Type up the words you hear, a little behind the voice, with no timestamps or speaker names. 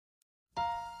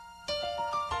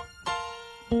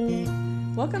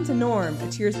Welcome to Norm, a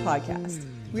Cheers podcast.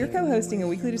 We are co-hosting a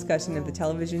weekly discussion of the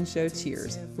television show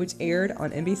Cheers, which aired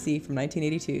on NBC from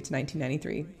 1982 to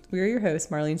 1993. We are your hosts,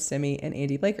 Marlene Stimme and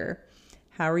Andy Blaker.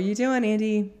 How are you doing,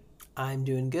 Andy? I'm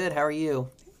doing good. How are you?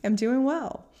 I'm doing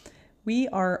well. We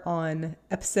are on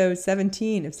episode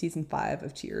 17 of season 5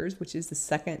 of Cheers, which is the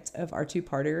second of our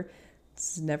two-parter.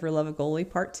 This is Never Love a Goalie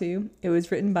Part 2. It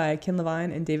was written by Ken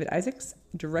Levine and David Isaacs,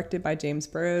 directed by James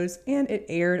Burrows, and it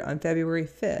aired on February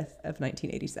 5th of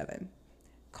 1987.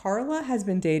 Carla has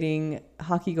been dating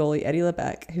hockey goalie Eddie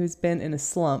LeBeck, who's been in a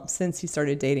slump since he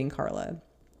started dating Carla.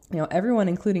 Now, everyone,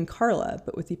 including Carla,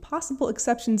 but with the possible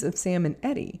exceptions of Sam and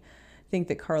Eddie, think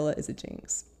that Carla is a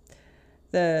jinx.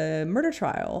 The murder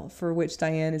trial, for which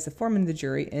Diane is the foreman of the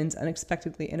jury, ends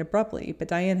unexpectedly and abruptly, but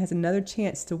Diane has another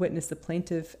chance to witness the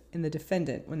plaintiff and the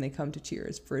defendant when they come to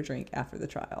Cheers for a drink after the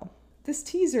trial. This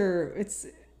teaser,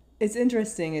 it's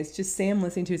interesting. It's just Sam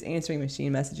listening to his answering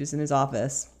machine messages in his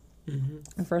office. Mm-hmm.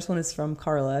 The first one is from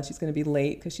Carla. She's going to be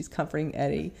late because she's comforting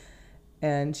Eddie.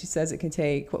 And she says it can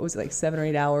take, 7 or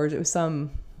 8 hours? It was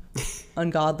some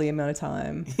ungodly amount of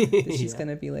time that she's going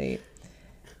to be late.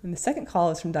 And the second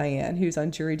call is from Diane, who's on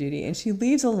jury duty, and she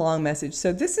leaves a long message.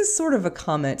 So this is sort of a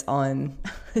comment on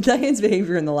Diane's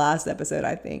behavior in the last episode,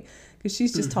 I think, because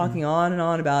she's just talking on and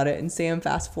on about it, and Sam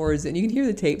fast forwards it. And you can hear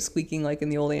the tape squeaking like in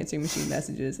the old answering machine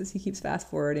messages as he keeps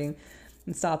fast forwarding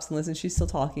and stops and listens. She's still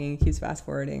talking, keeps fast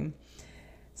forwarding.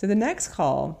 So the next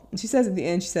call, and she says at the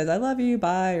end, she says, "I love you,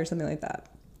 bye," or something like that.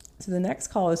 So the next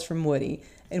call is from Woody,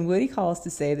 and Woody calls to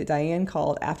say that Diane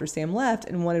called after Sam left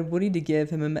and wanted Woody to give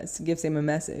Sam a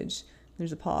message.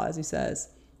 There's a pause. He says,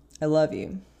 "I love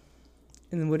you,"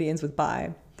 and then Woody ends with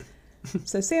 "bye."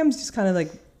 So Sam's just kind of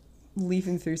like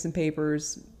leafing through some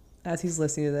papers as he's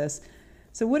listening to this.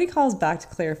 So Woody calls back to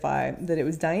clarify that it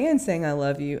was Diane saying "I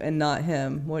love you" and not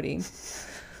him, Woody.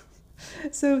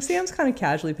 So Sam's kind of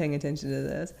casually paying attention to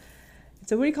this.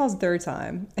 So Woody calls a third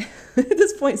time. At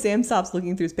this point, Sam stops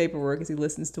looking through his paperwork as he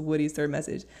listens to Woody's third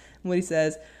message. And Woody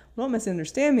says, "Well, don't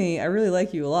misunderstand me. I really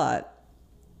like you a lot."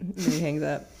 And then he hangs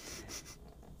up.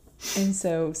 And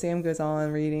so Sam goes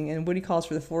on reading, and Woody calls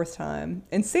for the fourth time.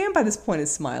 And Sam, by this point, is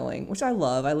smiling, which I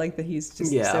love. I like that he's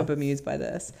just so bemused by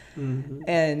this. Mm-hmm.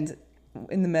 And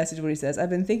in the message, Woody says, "I've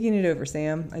been thinking it over,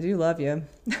 Sam. I do love you."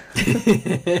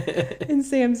 And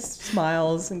Sam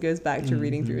smiles and goes back to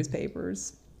reading through his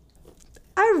papers.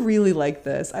 I really like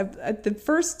this. The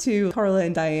first two, Carla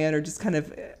and Diane, are just kind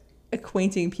of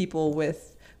acquainting people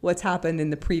with what's happened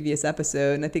in the previous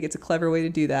episode. And I think it's a clever way to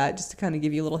do that, just to kind of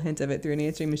give you a little hint of it through an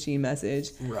answering machine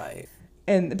message. Right.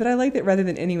 But I like that rather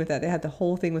than ending with that, they had the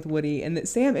whole thing with Woody, and that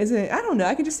Sam isn't, I don't know,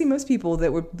 I could just see most people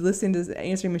that were listening to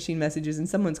answering machine messages and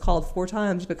someone's called 4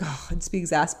 times, but I'd just be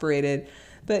exasperated.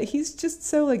 But he's just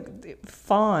so like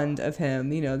fond of him,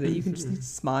 that you can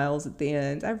just smiles at the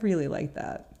end. I really like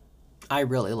that. I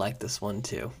really like this one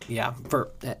too. Yeah,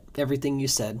 for everything you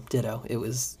said, ditto. It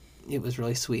was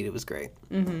really sweet. It was great.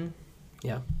 Mm-hmm.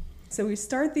 Yeah. So we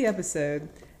start the episode.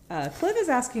 Cliff is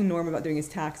asking Norm about doing his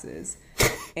taxes,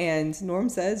 and Norm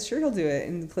says, "Sure, he'll do it."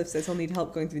 And Cliff says he'll need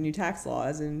help going through the new tax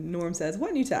laws, and Norm says,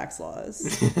 "What new tax laws?"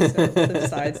 So Cliff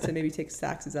decides to maybe take his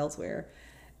taxes elsewhere.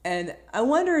 And I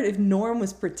wondered if Norm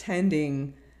was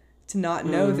pretending to not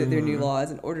know that they're new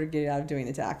laws in order to get out of doing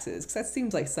the taxes, because that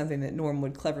seems like something that Norm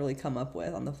would cleverly come up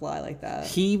with on the fly like that.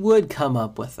 He would come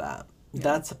up with that. Yeah.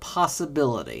 That's a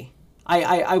possibility.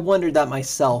 I wondered that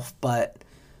myself, but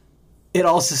it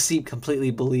also seemed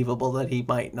completely believable that he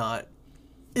might not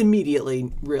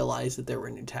immediately realize that there were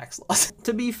new tax laws.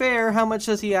 To be fair, how much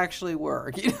does he actually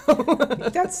work?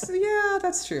 That's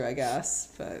true, I guess.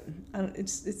 But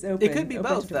it's open. It could be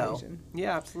both, though.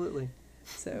 Yeah, absolutely.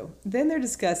 So then they're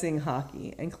discussing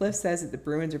hockey, and Cliff says that the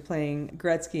Bruins are playing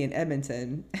Gretzky in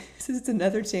Edmonton. He says it's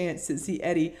another chance to see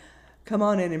Eddie come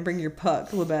on in and bring your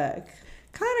puck, Lebec.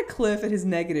 Kind of Cliff at his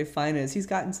negative finest. He's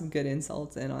gotten some good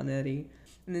insults in on Eddie.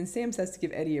 And then Sam says to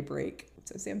give Eddie a break.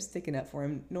 So Sam's sticking up for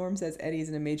him. Norm says Eddie's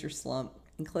in a major slump.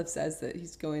 And Cliff says that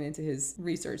he's going into his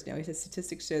research now. He says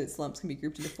statistics show that slumps can be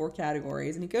grouped into 4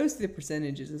 categories. And he goes through the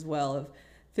percentages as well of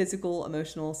physical,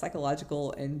 emotional,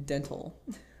 psychological, and dental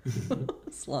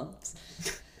slumps.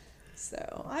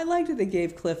 So I liked that they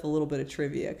gave Cliff a little bit of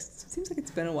trivia, because it seems like it's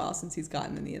been a while since he's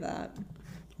gotten any of that.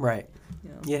 Right.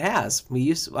 Yeah. It has.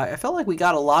 I felt like we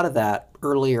got a lot of that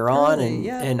earlier on,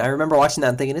 and I remember watching that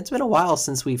and thinking it's been a while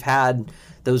since we've had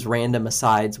those random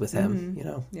asides with him.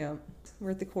 Yeah.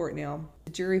 We're at the court now.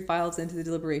 The jury files into the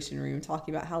deliberation room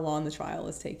talking about how long the trial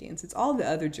is taking. So it's all the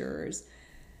other jurors.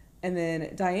 And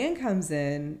then Diane comes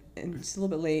in, and she's a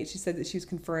little bit late. She said that she was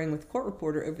conferring with the court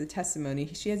reporter over the testimony.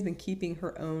 She has been keeping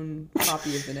her own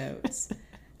copy of the notes.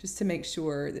 just to make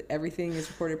sure that everything is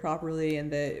recorded properly,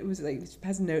 and that it was like, it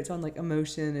has notes on like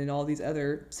emotion and all these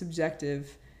other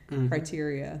subjective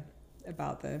criteria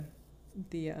about the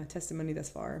testimony thus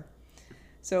far.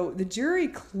 So the jury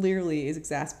clearly is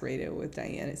exasperated with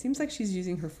Diane. It seems like she's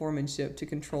using her foremanship to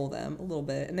control them a little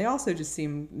bit, and they also just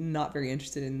seem not very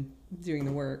interested in doing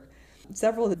the work.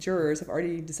 Several of the jurors have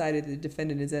already decided the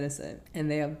defendant is innocent, and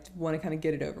they want to kind of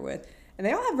get it over with. And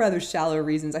they all have rather shallow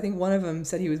reasons. I think one of them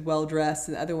said he was well dressed,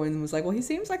 and the other one was like, well, he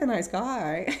seems like a nice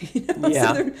guy.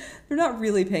 Yeah. So they're not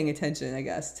really paying attention, I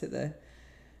guess, to the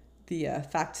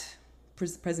fact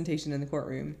presentation in the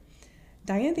courtroom.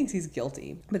 Diane thinks he's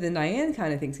guilty, but then Diane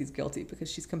kind of thinks he's guilty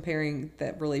because she's comparing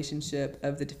the relationship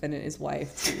of the defendant and his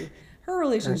wife to her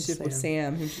relationship with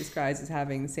Sam, who she describes as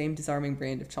having the same disarming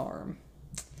brand of charm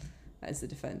as the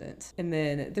defendant. And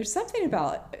then there's something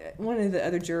about one of the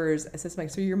other jurors says, like,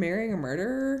 so you're marrying a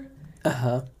murderer?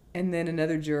 Uh-huh. And then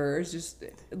another juror is just,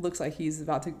 it looks like he's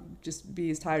about to just be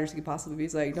as tired as he could possibly be.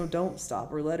 He's like, no, don't stop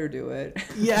her, let her do it.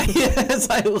 Yeah, yes,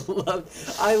 I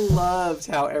loved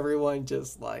how everyone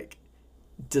just like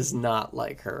does not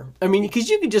like her. I mean, because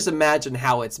you can just imagine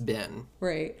how it's been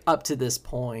right up to this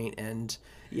point, and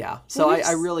yeah. So well,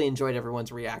 I really enjoyed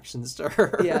everyone's reactions to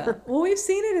her. Yeah. Well, we've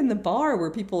seen it in the bar where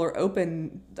people are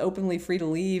openly free to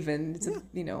leave, and it's a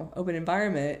open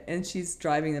environment, and she's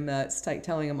driving them nuts, like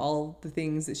telling them all the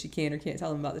things that she can or can't tell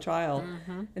them about the trial.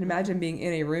 And imagine being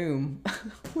in a room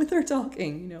with her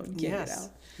talking, and can't get out.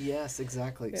 Yes,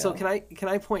 exactly. Yeah. So can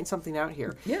I point something out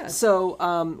here? Yeah.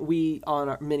 So we on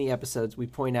our mini episodes we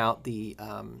point out the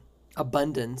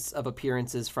abundance of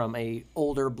appearances from a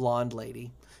older blonde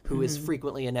lady who is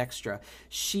frequently an extra.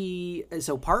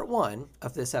 So part one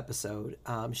of this episode,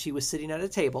 she was sitting at a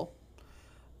table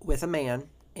with a man,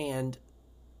 and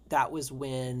that was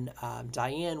when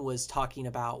Diane was talking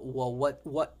about, well,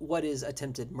 what is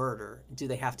attempted murder? Do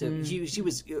they have to? She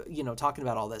was talking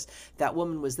about all this. That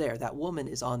woman was there. That woman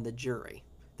is on the jury.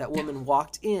 That woman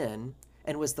walked in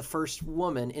and was the first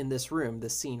woman in this room.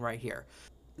 This scene right here.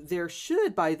 There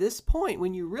should, by this point,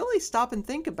 when you really stop and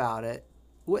think about it,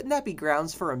 wouldn't that be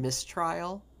grounds for a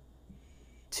mistrial?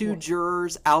 Two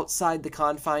jurors outside the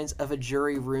confines of a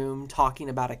jury room talking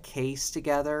about a case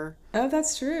together. Oh,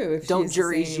 that's true. If don't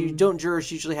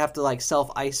jurors usually have to like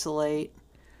self-isolate?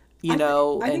 I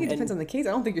think it depends on the case.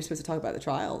 I don't think you're supposed to talk about the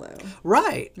trial, though.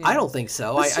 Right. Yeah. I don't think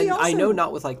so. I know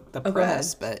not with like the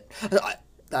press, but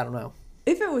I don't know.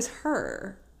 If it was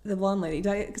her, the blonde lady,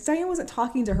 because Diane wasn't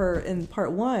talking to her in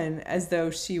part one as though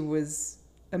she was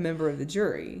a member of the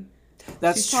jury.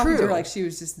 That's true. Talking to her like she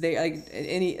was just there, like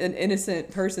an innocent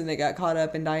person that got caught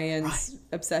up in Diane's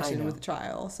obsession with the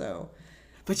trial. So,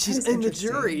 but she's in the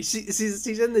jury.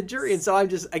 She's in the jury, and so I'm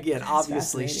just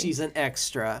obviously she's an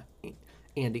extra.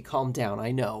 Andy, calm down.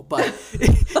 I know, but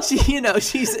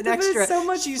she's an extra. It's so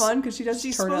much fun because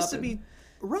she's supposed to be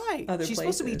right. She's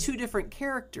supposed to be two different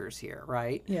characters here,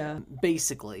 right? Yeah.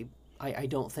 Basically. I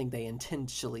don't think they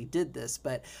intentionally did this,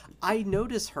 but I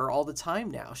notice her all the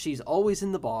time now. She's always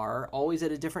in the bar, always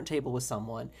at a different table with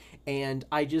someone, and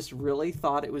I just really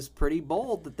thought it was pretty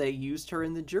bold that they used her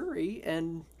in the jury,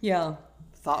 and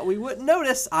thought we wouldn't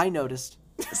notice. I noticed.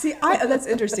 See, that's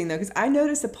interesting, though, because I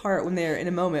noticed a part when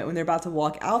they're about to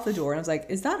walk out the door, and I was like,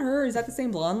 is that her? Is that the same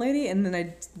blonde lady? And then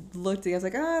I looked, and I was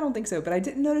like, I don't think so, but I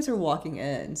didn't notice her walking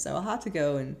in, so I'll have to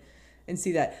go and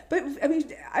see that. But I mean,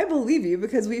 I believe you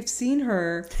because we've seen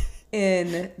her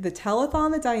in the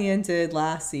telethon that Diane did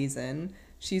last season.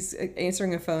 She's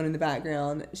answering a phone in the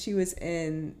background. She was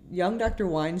in Young Dr.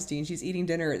 Weinstein. She's eating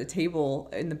dinner at the table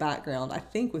in the background, I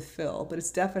think with Phil, but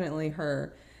it's definitely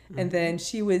her. And then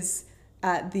she was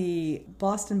at the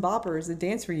Boston Boppers, the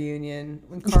dance reunion,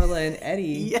 when Carla and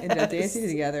Eddie ended up dancing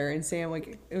together, and Sam,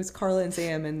 it was Carla and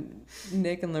Sam and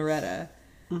Nick and Loretta.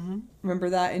 Remember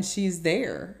that? And she's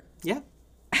there. Yeah.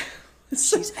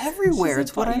 She's everywhere.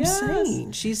 It's what I'm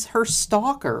saying. She's her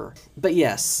stalker. But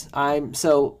yes,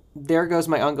 so there goes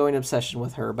my ongoing obsession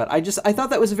with her. But I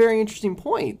thought that was a very interesting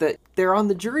point that they're on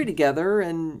the jury together,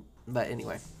 but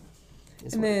anyway.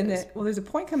 And then, there's a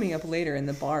point coming up later in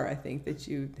the bar, I think, that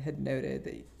you had noted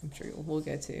that I'm sure we'll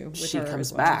get to. With she her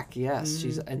comes back, yes.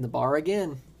 She's in the bar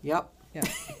again. Yep. Yeah.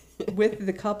 With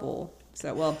the couple.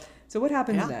 So what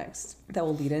happens next that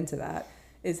will lead into that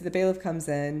is the bailiff comes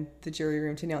in the jury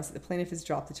room to announce that the plaintiff has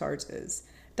dropped the charges.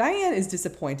 Diane is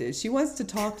disappointed. She wants to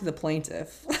talk to the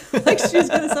plaintiff. Like she's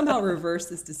going to somehow reverse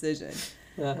this decision.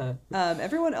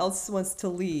 Everyone else wants to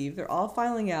leave. They're all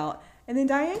filing out. And then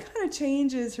Diane kind of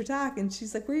changes her tack, and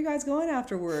she's like, where are you guys going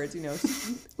afterwards?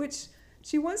 Which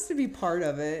she wants to be part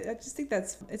of it. I just think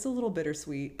it's a little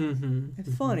bittersweet.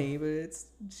 It's funny, but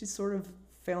she's sort of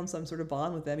found some sort of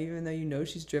bond with them, even though you know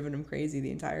she's driven him crazy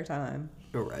the entire time.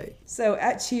 Right. So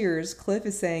at Cheers, Cliff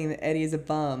is saying that Eddie is a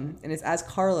bum, and it's as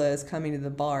Carla is coming to the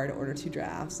bar to order 2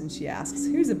 drafts, and she asks,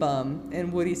 "Who's a bum?"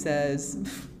 And Woody says,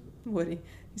 he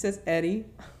says, "Eddie."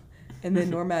 And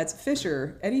then Norm adds,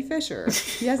 "Fisher, Eddie Fisher.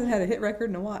 He hasn't had a hit record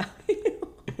in a while."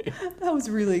 That was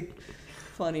really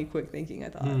funny, quick thinking, I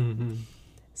thought. Mm-hmm.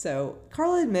 So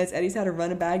Carla admits Eddie's had a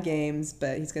run of bad games,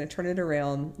 but he's going to turn it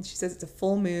around. She says it's a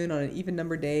full moon on an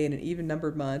even-numbered day and an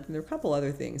even-numbered month, and there are a couple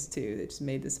other things, too, that just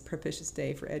made this a propitious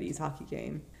day for Eddie's hockey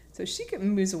game. So she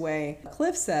moves away.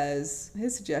 Cliff says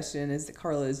his suggestion is that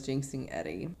Carla is jinxing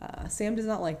Eddie. Sam does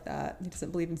not like that. He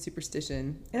doesn't believe in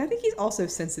superstition. And I think he's also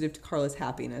sensitive to Carla's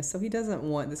happiness, so he doesn't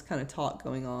want this kind of talk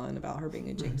going on about her being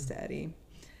a jinx to Eddie.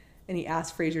 And he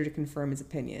asked Fraser to confirm his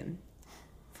opinion.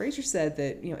 Fraser said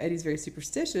that, Eddie's very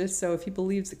superstitious, so if he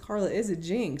believes that Carla is a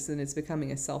jinx, then it's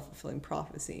becoming a self-fulfilling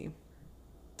prophecy.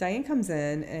 Diane comes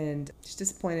in, and she's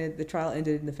disappointed the trial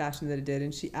ended in the fashion that it did,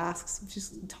 and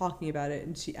she's talking about it,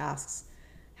 and she asks,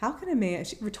 how can a man,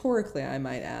 rhetorically I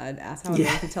might add, asks how a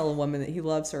man can tell a woman that he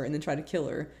loves her and then try to kill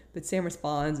her. But Sam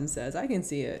responds and says, I can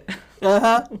see it.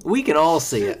 Uh-huh. We can all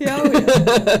see it. Yeah,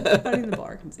 everybody in the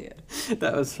bar can see it.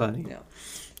 That was funny. Yeah.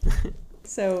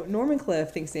 So Norm and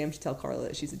Cliff think Sam should tell Carla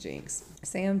that she's a jinx.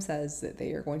 Sam says that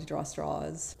they are going to draw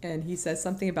straws, and he says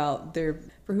something about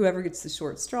for whoever gets the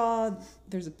short straw,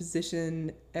 there's a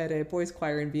position at a boys'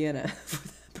 choir in Vienna for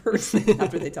that person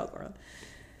after they tell Carla.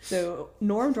 So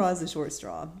Norm draws the short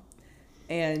straw,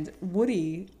 and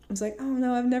Woody was like, oh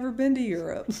no, I've never been to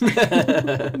Europe.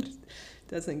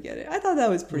 Doesn't get it. I thought that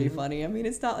was pretty funny. I mean,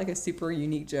 it's not like a super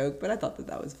unique joke, but I thought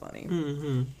that was funny.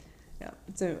 Mm-hmm. Yeah.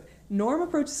 So Norm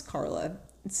approaches Carla,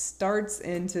 starts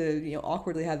into,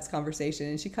 awkwardly have this conversation,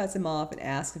 and she cuts him off and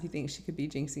asks if he thinks she could be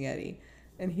jinxing Eddie.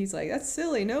 And he's like, that's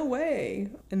silly, no way.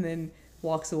 And then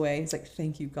walks away. He's like,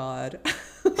 thank you, God.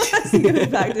 As he goes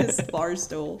back to his bar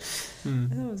stool.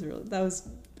 That was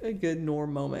a good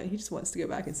Norm moment. He just wants to go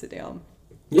back and sit down.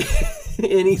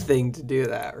 Anything to do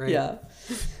that, right? Yeah.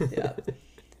 Yeah.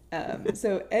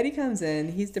 So Eddie comes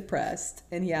in, he's depressed,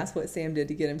 and he asks what Sam did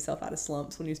to get himself out of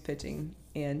slumps when he was pitching.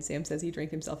 And Sam says he drank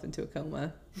himself into a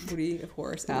coma. Woody, of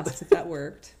course, asks if that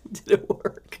worked. Did it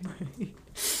work? Right.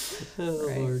 Oh,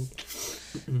 right.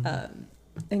 Lord.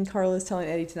 And Carla's telling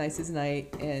Eddie tonight's his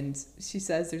night, and she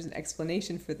says there's an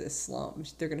explanation for this slump.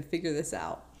 They're going to figure this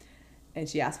out. And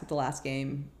she asked what the last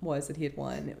game was that he had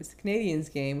won. It was the Canadiens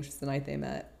game, which was the night they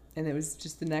met. And it was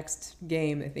just the next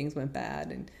game that things went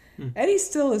bad. And Eddie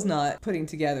still is not putting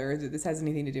together that this has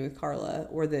anything to do with Carla,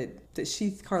 or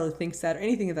that Carla thinks that, or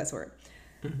anything of that sort.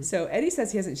 Mm-hmm. So Eddie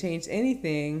says he hasn't changed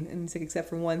anything, and he's like, except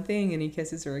for one thing, and he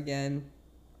kisses her again.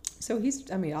 So he's,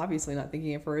 obviously not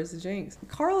thinking of her as a jinx.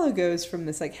 Carla goes from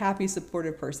this happy,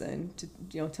 supportive person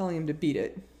to, telling him to beat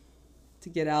it, to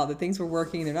get out, that things were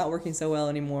working, they're not working so well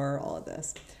anymore, all of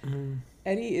this. Mm-hmm.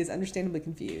 Eddie is understandably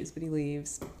confused, but he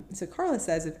leaves. So Carla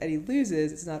says if Eddie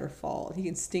loses, it's not her fault. He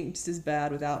can stink just as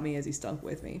bad without me as he stunk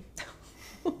with me.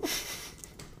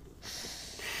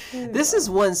 This is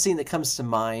one scene that comes to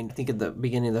mind. I think at the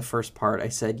beginning of the first part, I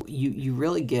said you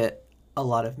really get a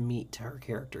lot of meat to her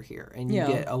character here, and you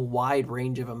get a wide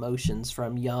range of emotions,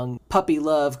 from young puppy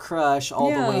love, crush,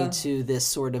 all the way to this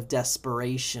sort of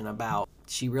desperation about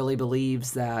she really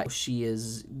believes that she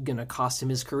is gonna cost him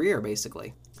his career,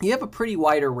 basically. You have a pretty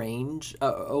wide range,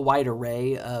 a wide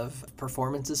array of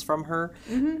performances from her,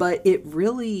 but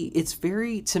it's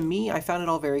very, to me, I found it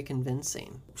all very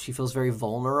convincing. She feels very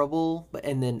vulnerable,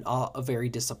 and then very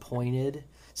disappointed.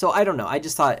 So I don't know. I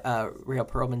just thought Rhea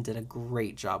Perlman did a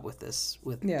great job with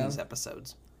these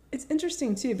episodes. It's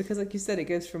interesting too, because like you said, it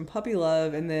goes from puppy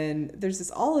love, and then there's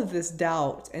all of this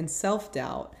doubt and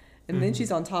self-doubt, and then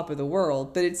she's on top of the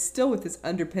world, but it's still with this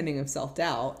underpinning of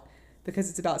self-doubt,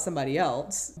 because it's about somebody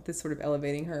else that's sort of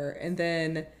elevating her. And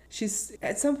then she's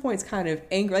at some points kind of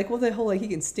angry, the whole he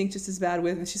can stink just as bad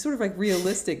with, and she's sort of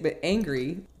realistic but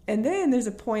angry. And then there's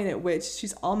a point at which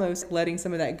she's almost letting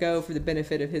some of that go for the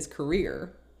benefit of his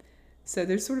career. So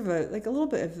there's sort of a little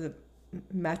bit of the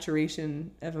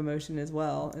maturation of emotion as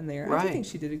well in there. Right. I do think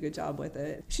she did a good job with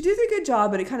it. She did a good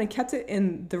job, but it kind of kept it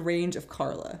in the range of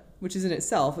Carla, which is in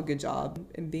itself a good job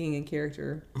in being in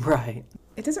character. Right.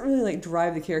 It doesn't really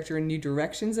drive the character in new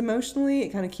directions emotionally. It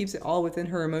kind of keeps it all within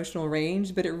her emotional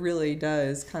range, but it really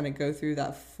does kind of go through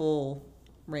that full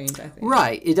range, I think.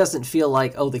 Right. It doesn't feel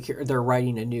like, they're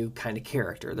writing a new kind of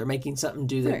character. They're making something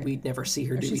do that we'd never see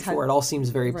her do before. It all seems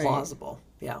very plausible.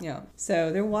 Yeah. Yeah.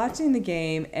 So they're watching the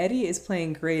game. Eddie is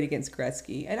playing great against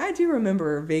Gretzky. And I do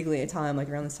remember vaguely a time,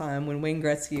 around this time, when Wayne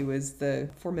Gretzky was the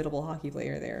formidable hockey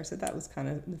player there. So that was kind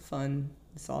of fun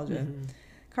nostalgia. Mm-hmm.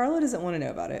 Carla doesn't want to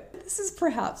know about it. This is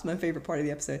perhaps my favorite part of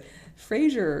the episode.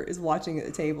 Frasier is watching at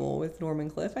the table with Norman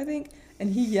Cliff, I think,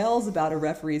 and he yells about a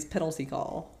referee's penalty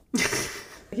call.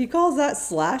 He calls that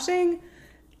slashing,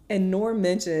 and Norm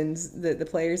mentions that the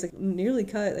players like nearly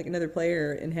cut like another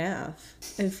player in half.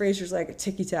 And Frasier's like,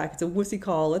 ticky-tack, it's a wussy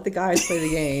call, let the guys play the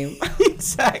game.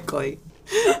 Exactly.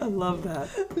 I love that.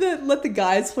 Let the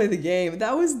guys play the game.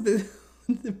 That was the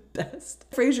best.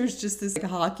 Frasier's just this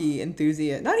like, hockey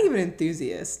enthusiast. Not even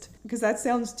enthusiast, because that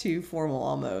sounds too formal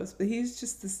almost. But he's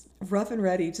just this rough and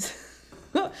ready, just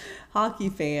hockey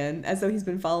fan, as though he's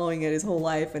been following it his whole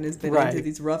life and has been into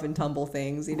these rough and tumble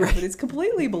things. You know, but it's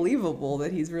completely believable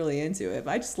that he's really into it.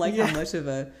 But I just like how much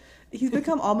of he's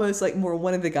become almost like more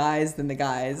one of the guys than the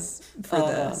guys for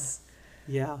this.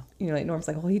 Yeah. You know, like Norm's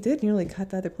like, well, he did nearly cut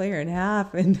the other player in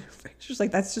half. And Frasier's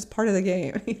like, that's just part of the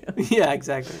game. You know? Yeah,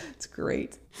 exactly. It's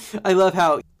great. I love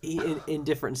how in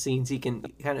different scenes he can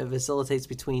kind of facilitates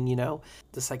between, you know,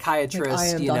 the psychiatrist, like, I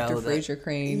am you Dr. know. Frasier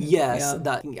Crane. Yes,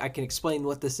 that I can explain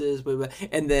what this is.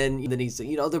 And then he's,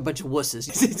 you know, they're a bunch of wusses.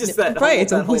 Just that right, whole,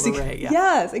 it's a wussy array. Yeah.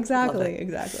 Yes, exactly.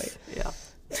 Yeah.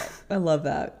 I love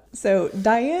that. So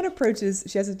Diane approaches,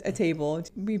 she has a table.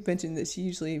 We've mentioned that she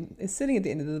usually is sitting at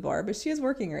the end of the bar, but she is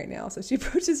working right now. So she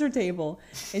approaches her table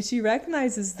and she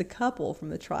recognizes the couple from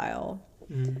the trial,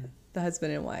 the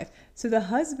husband and wife. So the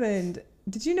husband,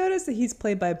 did you notice that he's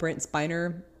played by Brent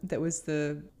Spiner? That was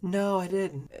No, I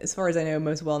didn't. As far as I know,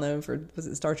 most well known for, was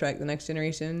it Star Trek, The Next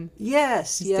Generation?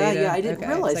 Yes. Yeah. I didn't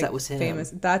realize like that was him. Famous.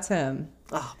 That's him.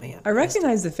 Oh, man. I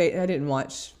recognize the face. I didn't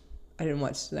watch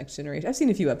The Next Generation. I've seen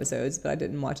a few episodes, but I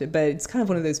didn't watch it. But it's kind of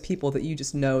one of those people that you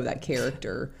just know that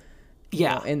character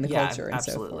in the culture and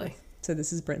absolutely. so forth. So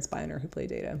this is Brent Spiner who played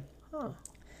Data. Huh.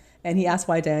 And he asked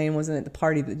why Diane wasn't at the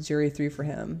party that the jury threw for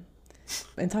him.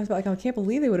 And talks about, like, I can't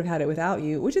believe they would have had it without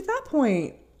you. Which at that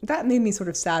point, that made me sort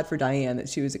of sad for Diane that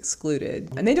she was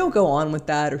excluded. And they don't go on with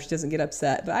that or she doesn't get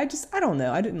upset. But I don't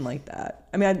know. I didn't like that.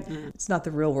 I mean, it's not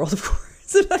the real world, of course.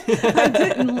 I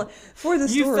didn't for the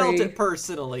story. You felt it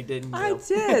personally, didn't you? I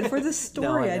did for the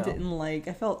story. No, I didn't like.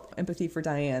 I felt empathy for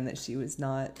Diane that she was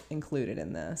not included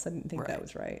in this. I didn't think that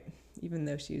was right, even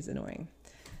though she was annoying.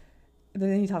 But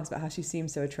then he talks about how she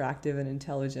seems so attractive and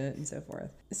intelligent and so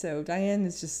forth. So Diane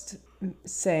is just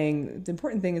saying the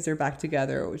important thing is they're back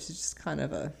together, which is just kind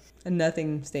of a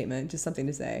nothing statement, just something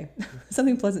to say,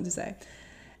 something pleasant to say.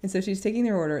 And so she's taking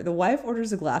their order. The wife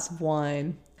orders a glass of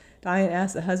wine. Diane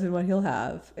asks the husband what he'll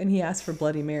have, and he asks for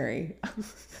Bloody Mary.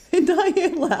 And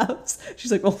Diane laughs.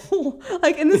 She's like, oh,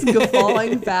 like in this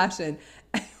guffawing fashion.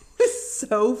 It was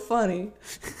so funny.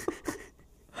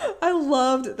 I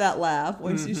loved that laugh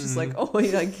when she's just like, oh,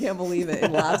 I can't believe it,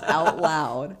 and laughs out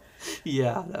loud.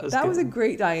 Yeah, that was a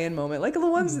great Diane moment. Like the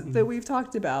ones that we've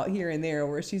talked about here and there,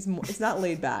 where it's not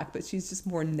laid back, but she's just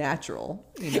more natural.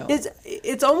 You know,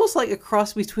 it's almost like a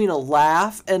cross between a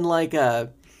laugh and like a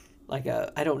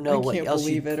I don't know what else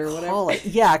you call it.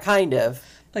 Yeah, kind of.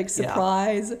 Like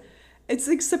surprise. Yeah. It's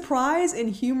like surprise and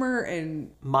humor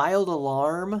and mild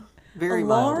alarm. Very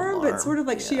mild alarm, but sort of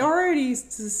like she already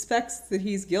suspects that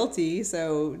he's guilty,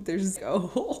 so there's you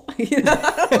know,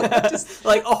 just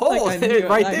like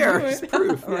right there is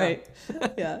proof. Right.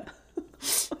 Yeah.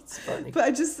 It's funny.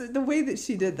 But the way that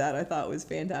she did that I thought was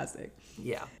fantastic.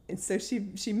 Yeah. And so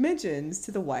she mentions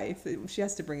to the wife that she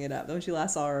has to bring it up. When she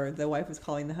last saw her, the wife was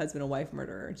calling the husband a wife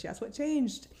murderer, and she asked what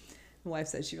changed. The wife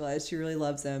said she realized she really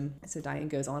loves him. So Diane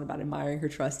goes on about admiring her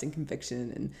trust and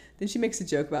conviction, and then she makes a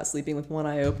joke about sleeping with one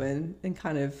eye open and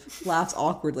kind of laughs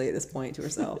awkwardly at this point to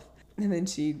herself. And then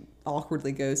she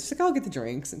awkwardly goes, she's like, I'll get the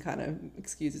drinks, and kind of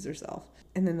excuses herself.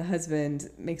 And then the husband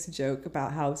makes a joke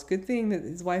about how it's a good thing that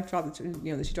his wife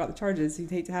that she dropped the charges. He'd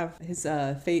hate to have his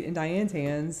fate in Diane's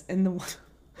hands. And the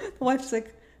wife's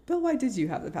like, Bill, why did you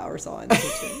have the power saw in the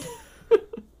kitchen?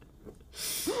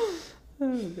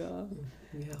 Oh, God.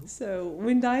 Yeah. So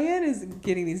when Diane is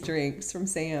getting these drinks from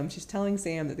Sam, she's telling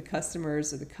Sam that the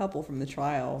customers are the couple from the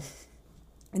trial.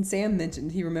 And Sam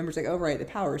mentioned, he remembers, like, oh, right, the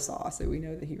power saw. So we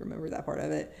know that he remembered that part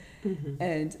of it. Mm-hmm.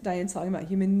 And Diane's talking about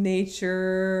human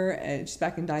nature, and she's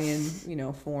back in Diane,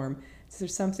 form. So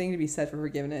there's something to be said for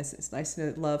forgiveness. It's nice to know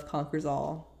that love conquers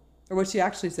all. Or what she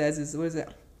actually says is, what is it?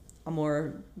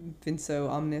 Amor vinco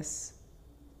omnis.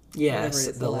 Yes,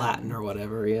 the Latin or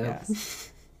whatever, yeah.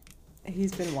 Yes.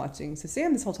 He's been watching. So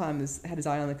Sam this whole time has had his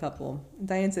eye on the couple.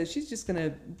 Diane says she's just going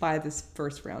to buy this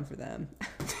first round for them.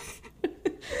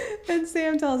 And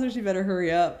Sam tells her she better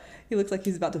hurry up. He looks like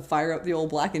he's about to fire up the old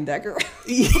Black & Decker.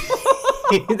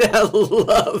 I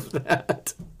love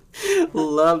that.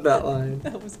 Love that line.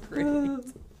 That was great.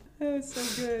 That was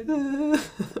so good.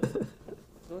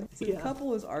 So the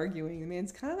couple is arguing. The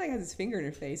man's kind of like has his finger in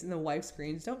her face, and the wife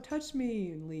screams, "Don't touch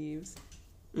me," and leaves.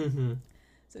 Mm-hmm.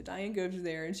 So Diane goes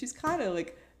there, and she's kind of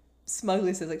like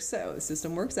smugly says, like, "So the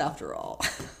system works after all."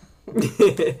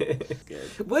 Good.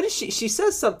 What is she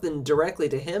says something directly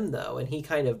to him though, and he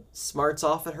kind of smarts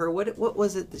off at her. What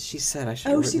was it that she said? I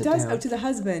should. Oh, she does. Oh, to the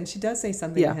husband, she does say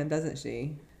something to him, doesn't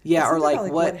she? Yeah, or like,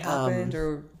 about, what happened,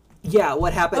 or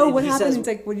what happened? oh, what happened? Says, it's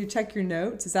like when you check your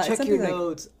notes. Is that check something your like,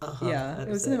 notes? Yeah, it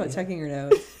was something about checking your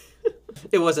notes.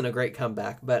 It wasn't a great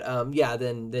comeback, but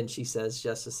then she says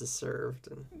justice is served,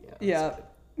 and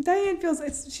Diane feels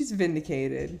she's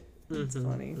vindicated. It's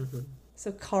funny. Mm-hmm.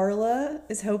 So Carla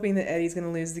is hoping that Eddie's going to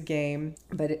lose the game,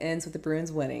 but it ends with the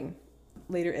Bruins winning.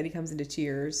 Later, Eddie comes into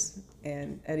cheers,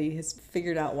 and Eddie has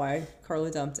figured out why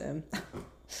Carla dumped him.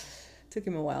 Took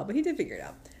him a while, but he did figure it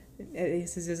out. Eddie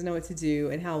says he doesn't know what to do,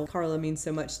 and how Carla means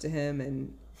so much to him,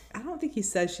 and I don't think he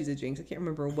says she's a jinx. I can't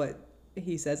remember what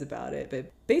he says about it,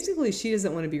 but basically she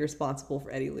doesn't want to be responsible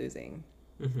for Eddie losing.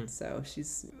 Mm-hmm. So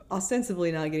she's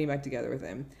ostensibly not getting back together with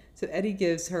him. So Eddie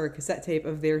gives her a cassette tape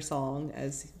of their song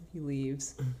as he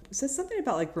leaves. It says something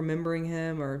about like remembering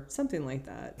him or something like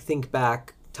that. Think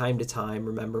back time to time,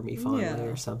 remember me fondly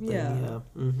or something. Yeah.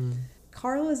 Mm-hmm.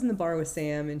 Carla's in the bar with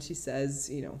Sam, and she says,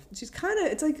 she's kind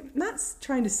of, it's like not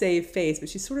trying to save face, but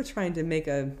she's sort of trying to make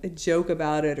a joke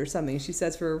about it or something. She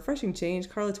says, for a refreshing change,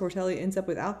 Carla Tortelli ends up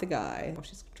without the guy.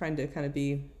 She's trying to kind of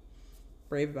be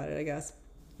brave about it, I guess.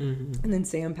 Mm-hmm. And then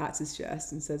Sam pats his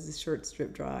chest and says his shirt's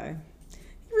drip dry.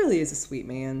 He really is a sweet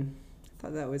man. I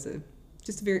thought that was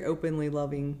just a very openly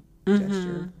loving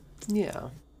gesture. Yeah.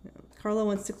 Carla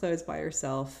wants to close by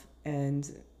herself, and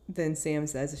then Sam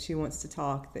says if she wants to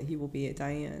talk, that he will be at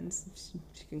Diane's.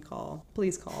 She can call.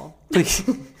 Please call. Please.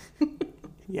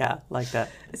 Yeah, like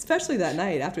that. Especially that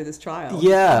night after this trial.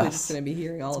 Yeah. She's just going to be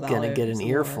hearing all about it. Going to get an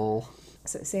earful.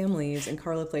 So Sam leaves, and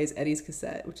Carla plays Eddie's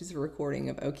cassette, which is a recording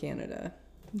of "Oh Canada."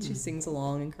 And she sings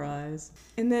along and cries.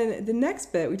 And then the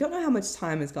next bit, we don't know how much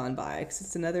time has gone by, because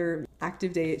it's another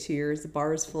active day at Cheers. The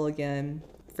bar is full again.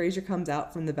 Frasier comes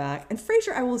out from the back. And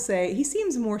Frasier, I will say, he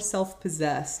seems more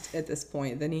self-possessed at this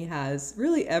point than he has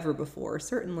really ever before.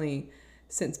 Certainly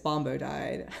since Bombo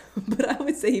died. But I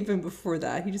would say even before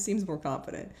that, he just seems more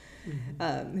confident.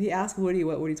 Mm-hmm. He asked Woody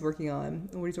what Woody's working on.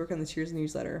 Woody's working on the Cheers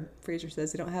newsletter. Frasier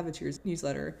says they don't have a Cheers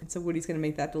newsletter. And so Woody's going to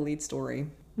make that the lead story.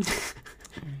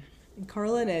 And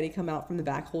Carla and Eddie come out from the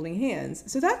back holding hands.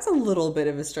 So that's a little bit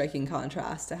of a striking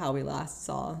contrast to how we last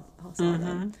saw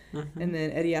them. Mm-hmm. And then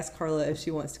Eddie asks Carla if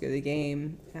she wants to go to the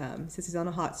game. Says he's on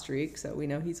a hot streak, so we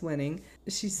know he's winning.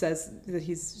 She says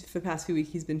that for the past few weeks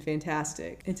he's been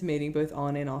fantastic, intimating both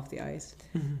on and off the ice.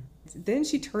 Mm-hmm. Then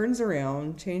she turns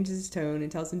around, changes his tone,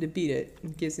 and tells him to beat it,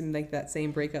 and gives him like that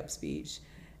same breakup speech.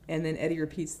 And then Eddie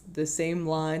repeats the same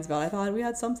lines about, I thought we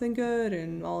had something good,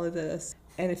 and all of this.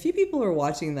 And a few people are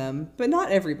watching them, but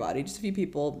not everybody, just a few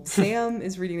people. Sam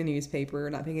is reading the newspaper,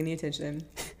 not paying any attention.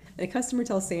 And a customer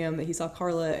tells Sam that he saw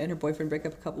Carla and her boyfriend break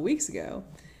up a couple weeks ago.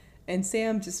 And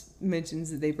Sam just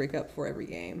mentions that they break up before every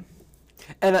game.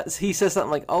 And he says something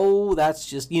like, oh, that's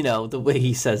just, the way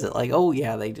he says it, like, oh,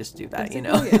 yeah, they just do that,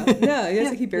 Oh, yeah. No, it's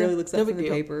like he barely looks up from the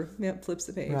paper. Yep, flips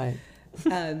the page. Right.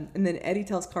 And then Eddie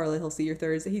tells Carla he'll see her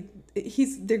Thursday.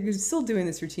 They're still doing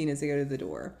this routine as they go to the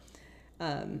door.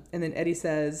 And then Eddie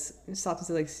stops and says,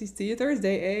 like, see you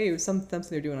Thursday, eh? Or something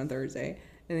they're doing on Thursday.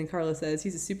 And then Carla says,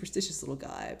 he's a superstitious little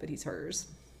guy, but he's hers.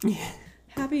 Yeah.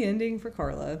 Happy ending for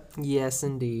Carla. Yes,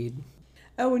 indeed.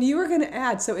 Oh, and you were going to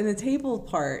add, so in the table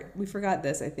part, we forgot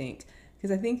this, I think. Because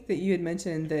I think that you had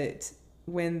mentioned that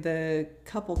when the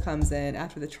couple comes in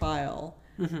after the trial,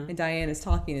 and Diane is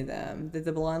talking to them, that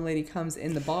the blonde lady comes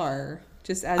in the bar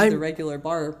just as the regular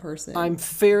bar person. I'm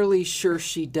fairly sure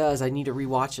she does. I need to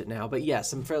rewatch it now. But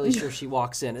yes, I'm fairly sure she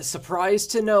walks in. A surprise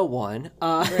to no one.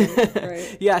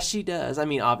 Right. Yeah, she does. I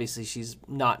mean, obviously, she's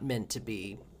not meant to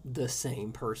be the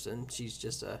same person. She's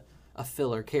just a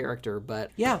filler character.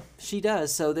 But yeah, she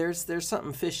does. So there's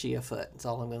something fishy afoot. That's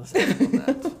all I'm going to say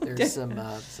about that. There's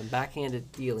some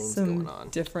backhanded dealings going on.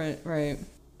 Different, right.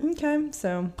 Okay,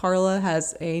 so Carla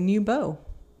has a new beau.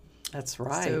 That's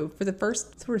right. So for the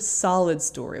first sort of solid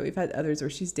story, we've had others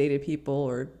where she's dated people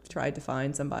or tried to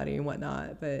find somebody and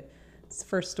whatnot, but it's the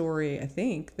first story, I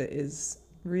think, that is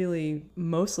really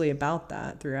mostly about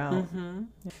that throughout. Mm-hmm.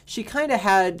 She kind of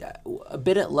had a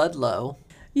bit at Ludlow.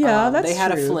 Yeah, that's true. They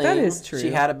had a fling. That is true.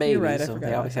 She had a baby, You're right, so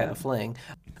they always had a fling.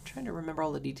 I'm trying to remember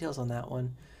all the details on that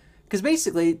one. Because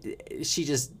basically, she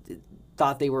just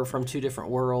thought they were from two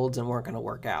different worlds and weren't going to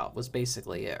work out, was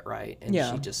basically it, right? And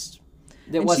she just...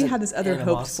 And she had this other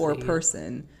hoped-for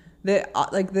person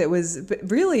that was, but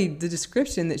really the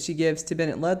description that she gives to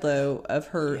Bennett Ludlow of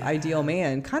her ideal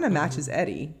man kind of matches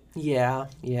Eddie. Yeah,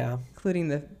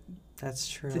 Including that's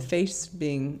true. the face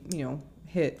being,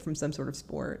 hit from some sort of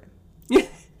sport.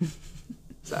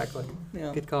 Exactly.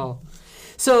 Yeah. Good call.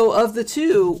 So of the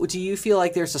two, do you feel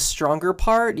like there's a stronger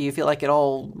part? Do you feel like it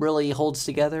all really holds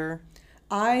together?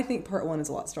 I think part 1 is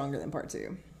a lot stronger than part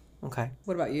 2. Okay.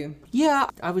 What about you? Yeah,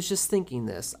 I was just thinking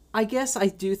this. I guess I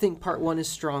do think part 1 is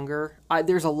stronger.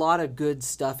 There's a lot of good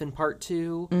stuff in part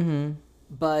 2,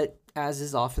 but as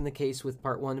is often the case with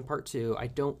part 1 and part 2, I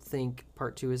don't think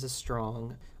part 2 is as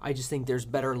strong. I just think there's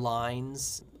better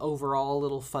lines. Overall, a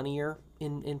little funnier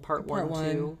in part 1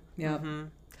 too. Yeah.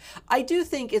 I do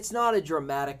think it's not a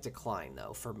dramatic decline,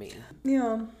 though, for me.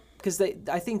 Yeah. Because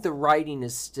I think the writing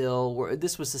is still,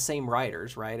 this was the same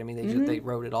writers, right? I mean, they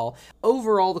wrote it all.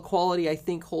 Overall, the quality, I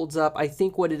think, holds up. I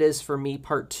think what it is for me,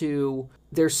 part 2,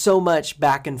 there's so much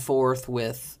back and forth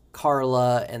with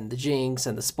Carla and the Jinx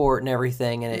and the sport and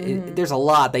everything. And there's a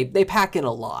lot. They pack in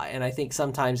a lot. And I think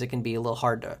sometimes it can be a little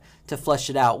hard to flesh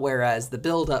it out. Whereas the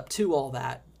build up to all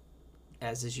that,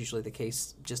 as is usually the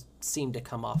case, just seemed to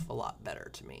come off a lot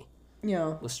better to me.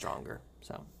 Yeah. Was stronger,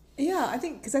 so. Yeah, I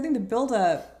think the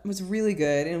build-up was really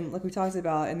good. And like we talked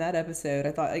about in that episode,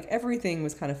 I thought like everything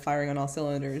was kind of firing on all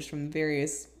cylinders, from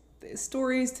various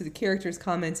stories to the characters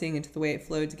commenting and to the way it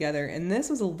flowed together. And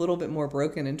this was a little bit more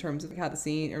broken in terms of how the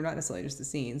scene, or not necessarily just the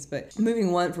scenes, but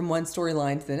moving from one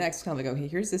storyline to the next, kind of like, okay,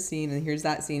 here's this scene and here's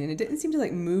that scene. And it didn't seem to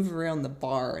like move around the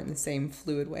bar in the same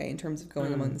fluid way in terms of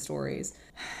going among the stories.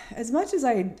 As much as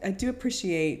I do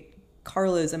appreciate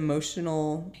Carla's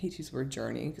emotional, I hate to use the word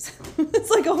journey, because it's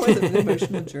like always an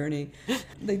emotional journey,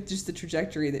 like just the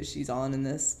trajectory that she's on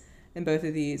in both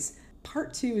of these.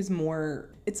 Part 2 is more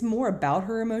about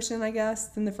her emotion, I guess,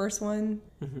 than the first one.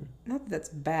 Not that that's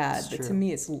bad, but to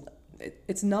me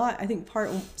it's not. I think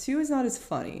part 2 is not as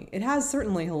funny. It has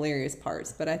certainly hilarious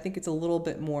parts, but I think it's a little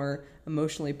bit more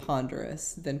emotionally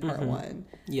ponderous than part 1,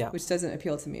 which doesn't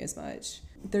appeal to me as much.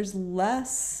 There's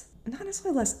less, not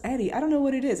necessarily less Eddie. I don't know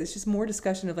what it is. It's just more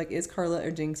discussion of like, is Carla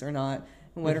a Jinx or not,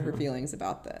 and what are her feelings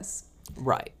about this?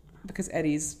 Right. Because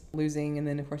Eddie's losing, and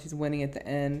then of course he's winning at the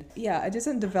end. Yeah, it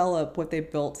doesn't develop what they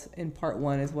built in part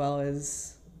 1 as well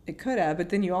as it could have. But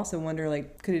then you also wonder,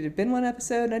 like, could it have been one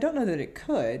episode? And I don't know that it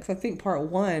could, because I think part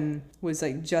 1 was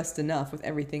like just enough with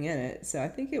everything in it. So I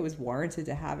think it was warranted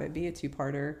to have it be a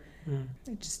 2-parter.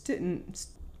 It just didn't,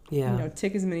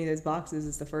 tick as many of those boxes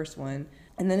as the first one.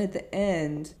 And then at the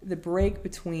end, the break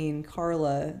between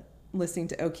Carla listening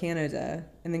to "Oh Canada"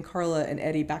 and then Carla and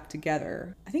Eddie back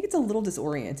together, I think it's a little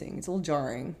disorienting. It's a little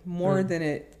jarring, more than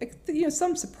it,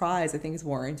 some surprise I think is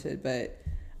warranted, but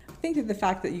I think that the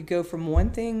fact that you go from one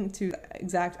thing to the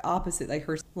exact opposite, like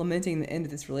her lamenting the end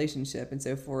of this relationship and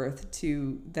so forth,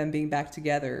 to them being back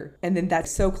together, and then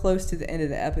that's so close to the end of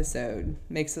the episode,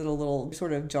 makes it a little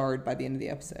sort of jarred by the end of the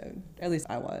episode. At least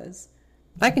I was.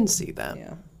 I can see that.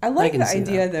 Yeah. I like the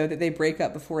idea, though, that they break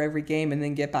up before every game and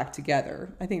then get back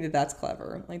together. I think that that's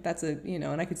clever. Like, that's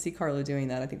and I could see Carla doing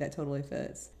that. I think that totally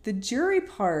fits. The jury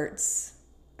parts,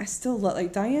 I still love,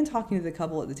 like, Diane talking to the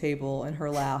couple at the table and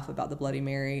her laugh about the Bloody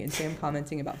Mary and Sam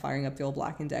commenting about firing up the old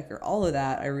Black & Decker. All of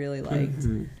that I really liked.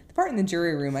 The part in the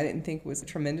jury room I didn't think was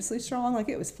tremendously strong. Like,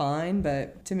 it was fine,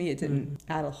 but to me it didn't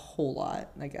add a whole lot,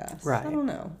 I guess. Right. I don't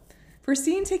know. For a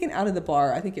scene taken out of the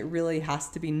bar, I think it really has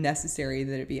to be necessary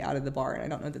that it be out of the bar, and I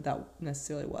don't know that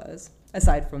necessarily was,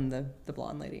 aside from the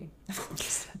blonde lady, of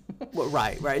course. Well,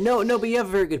 right. No, but you have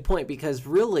a very good point, because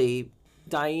really,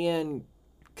 Diane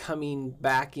coming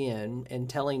back in and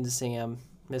telling Sam,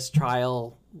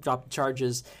 mistrial, drop the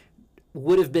charges,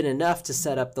 would have been enough to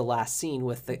set up the last scene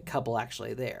with the couple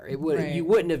actually there. It would You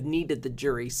wouldn't have needed the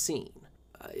jury scene.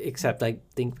 Except I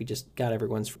think we just got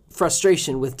everyone's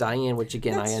frustration with Diane, which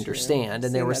again I understand.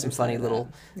 And there were some funny little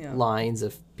lines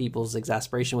of people's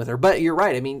exasperation with her. But you're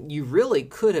right. I mean, you really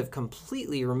could have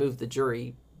completely removed the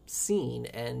jury scene,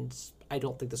 and I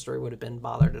don't think the story would have been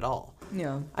bothered at all.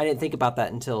 Yeah. I didn't think about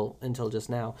that until just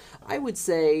now. I'd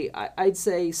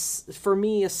say for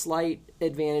me a slight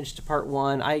advantage to part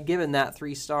 1. I had given that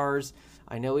 3 stars.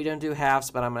 I know we don't do halves,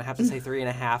 but I'm going to have to say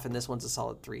 3.5, and this one's a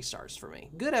solid 3 stars for me.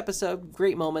 Good episode,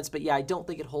 great moments, but yeah, I don't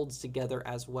think it holds together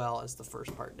as well as the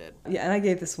first part did. Yeah, and I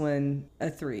gave this one a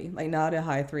 3. Like, not a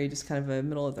high 3, just kind of a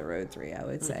middle-of-the-road 3, I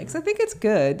would say. Because I think it's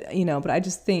good, but I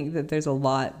just think that there's a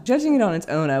lot. Judging it on its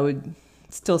own, I would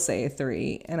still say a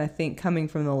 3. And I think coming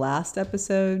from the last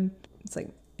episode, it's like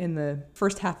in the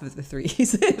first half of the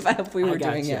 3s, if we were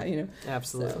doing it,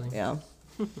 Absolutely. So,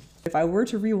 yeah. If I were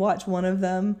to rewatch one of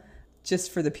them,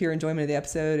 just for the pure enjoyment of the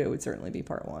episode, it would certainly be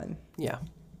part 1. Yeah,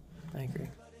 I agree.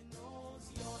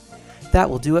 That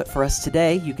will do it for us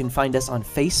today. You can find us on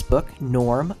Facebook,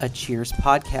 Norm, a Cheers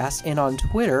podcast, and on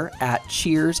Twitter at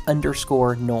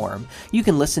Cheers_Norm. You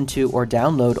can listen to or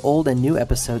download old and new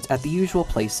episodes at the usual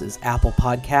places: Apple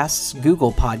Podcasts,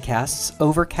 Google Podcasts,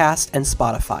 Overcast, and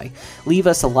Spotify. Leave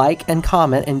us a like and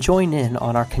comment and join in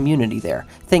on our community there.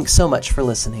 Thanks so much for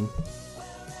listening.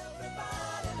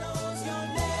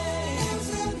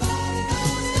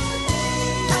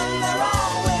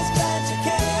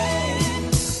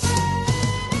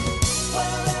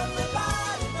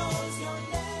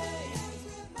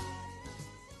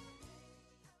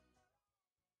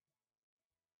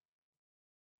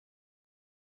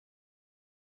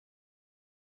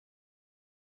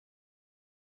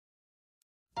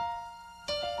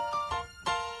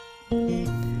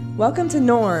 Welcome to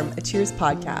Norm, a Cheers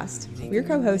podcast. We're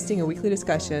co-hosting a weekly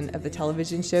discussion of the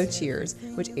television show Cheers,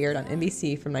 which aired on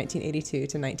NBC from 1982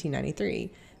 to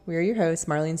 1993. We are your hosts,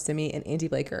 Marlene Stimmey and Andy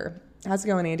Blaker. How's it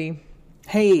going, Andy?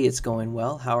 Hey, it's going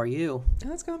well. How are you?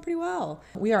 Oh, it's going pretty well.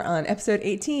 We are on episode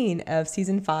 18 of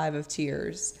season 5 of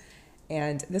Cheers,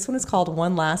 and this one is called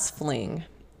One Last Fling.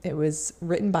 It was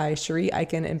written by Cherie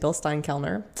Eichen and Bill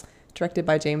Steinkellner, directed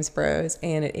by James Brose,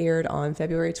 and it aired on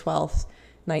February 12th,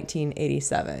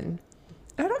 1987.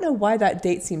 I don't know why that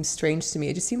date seems strange to me.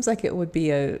 It just seems like it would be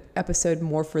a episode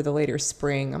more for the later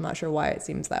spring. I'm not sure why it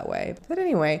seems that way. But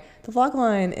anyway, the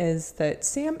logline is that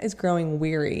Sam is growing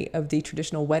weary of the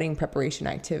traditional wedding preparation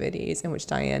activities in which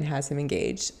Diane has him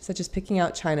engaged, such as picking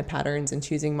out china patterns and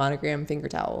choosing monogram finger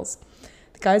towels.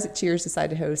 The guys at Cheers decide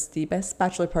to host the best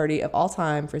bachelor party of all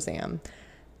time for Sam.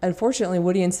 Unfortunately,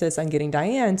 Woody insists on getting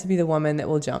Diane to be the woman that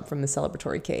will jump from the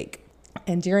celebratory cake.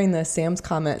 And during this, Sam's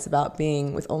comments about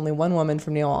being with only one woman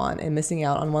from now on and missing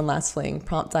out on one last fling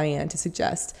prompt Diane to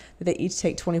suggest that they each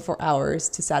take 24 hours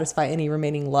to satisfy any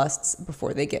remaining lusts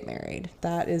before they get married.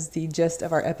 That is the gist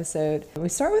of our episode. We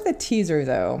start with a teaser,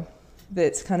 though,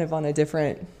 that's kind of on a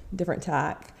different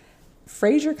tack.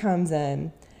 Frasier comes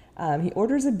in, he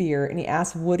orders a beer, and he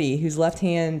asks Woody, whose left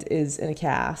hand is in a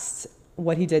cast,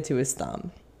 what he did to his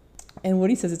thumb. And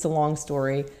Woody says it's a long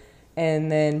story,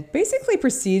 and then basically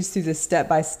proceeds through this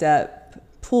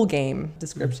step-by-step pool game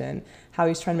description, how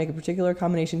he's trying to make a particular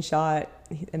combination shot,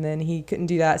 and then he couldn't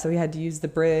do that, so he had to use the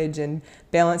bridge and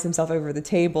balance himself over the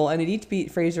table. And at each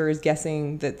beat, Frasier is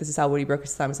guessing that this is how Woody broke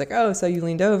his thumb. It's like, oh, so you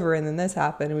leaned over, and then this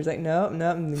happened. And he's like, nope, and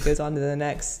then goes on to the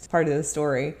next part of the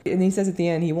story. And he says at the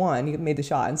end he won, he made the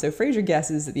shot. And so Frasier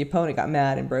guesses that the opponent got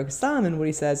mad and broke his thumb, and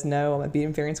Woody says, no, I beat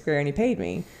him fair and square, and he paid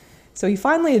me. So he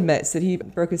finally admits that he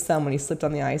broke his thumb when he slipped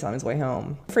on the ice on his way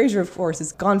home. Frasier, of course,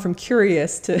 has gone from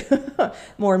curious to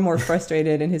more and more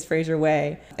frustrated in his Frasier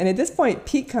way. And at this point,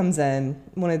 Pete comes in,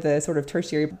 one of the sort of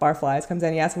tertiary barflies, comes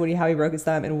in, he asks Woody how he broke his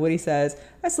thumb, and Woody says,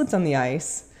 I slipped on the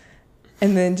ice.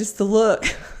 And then just the look,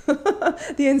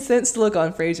 the incensed look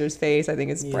on Frasier's face, I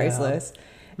think is priceless.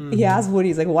 Mm-hmm. He asks Woody,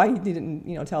 he's like, why you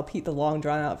didn't, tell Pete the long,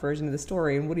 drawn-out version of the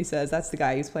story? And Woody says, that's the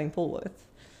guy he's playing pool with.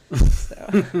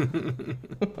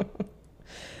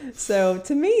 So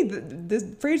to me, this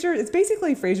Frasier, it's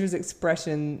basically Frasier's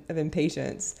expression of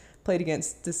impatience played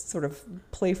against this sort of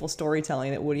playful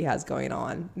storytelling that Woody has going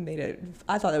on.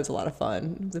 I thought that was a lot of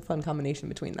fun. It was a fun combination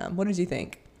between them. What did you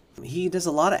think? He does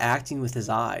a lot of acting with his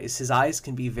eyes. His eyes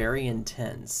can be very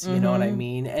intense, you know what I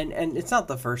mean? And it's not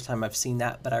the first time I've seen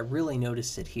that, but I really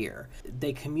noticed it here.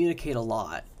 They communicate a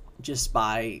lot just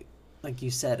by, like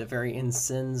you said, a very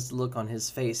incensed look on his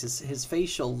face. His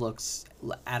facial looks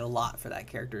add a lot for that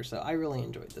character, so I really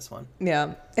enjoyed this one.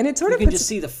 Yeah, and it you can just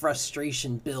see the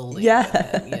frustration building. Yeah,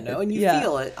 him, and you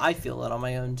feel it. I feel it on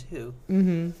my own too.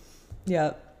 Mm-hmm.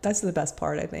 Yeah, that's the best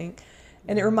part, I think.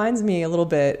 And it reminds me a little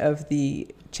bit of the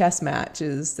chess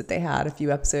matches that they had a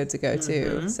few episodes ago too.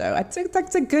 Mm-hmm. So I think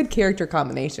that's a good character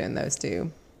combination, those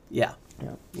two. Yeah.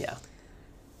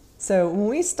 So when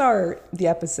we start the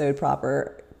episode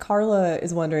proper, Carla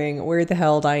is wondering where the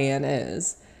hell Diane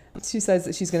is. She says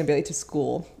that she's going to be late to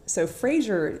school. So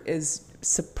Frasier is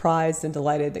surprised and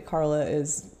delighted that Carla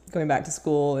is going back to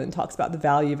school and talks about the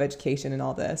value of education and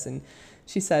all this. And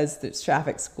she says that it's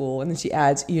traffic school. And then she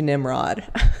adds, you Nimrod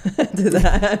to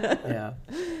that.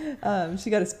 Yeah. She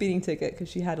got a speeding ticket because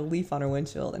she had a leaf on her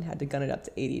windshield and had to gun it up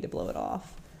to 80 to blow it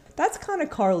off. That's kind of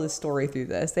Carla's story through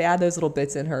this. They add those little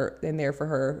bits in there for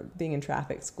her being in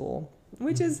traffic school,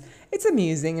 which is, it's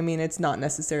amusing. I mean, it's not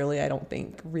necessarily, I don't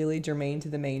think, really germane to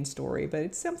the main story, but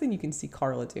it's something you can see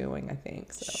Carla doing, I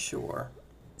think. So. Sure.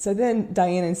 So then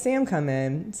Diane and Sam come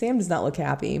in. Sam does not look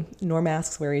happy. Norm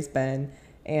asks where he's been,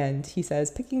 and he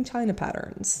says, picking china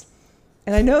patterns.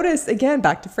 And I noticed, again,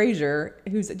 back to Frasier,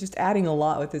 who's just adding a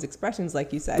lot with his expressions,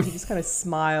 like you said. He just kind of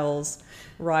smiles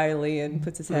wryly and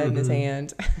puts his head in his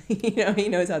hand. He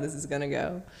knows how this is going to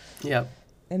go. Yep.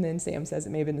 And then Sam says it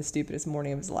may have been the stupidest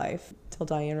morning of his life, till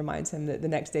Diane reminds him that the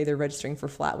next day they're registering for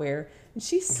flatware. And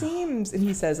she seems, and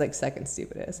he says like second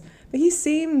stupidest, but he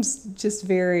seems just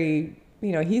very,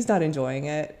 he's not enjoying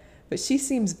it. But she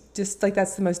seems just like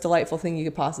that's the most delightful thing you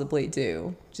could possibly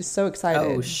do. Just so excited.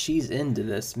 Oh, she's into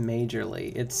this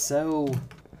majorly. It's so...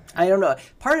 I don't know.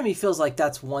 Part of me feels like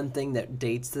that's one thing that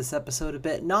dates this episode a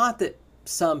bit. Not that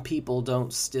some people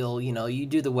don't still, you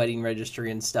do the wedding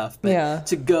registry and stuff, but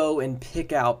to go and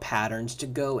pick out patterns, to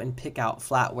go and pick out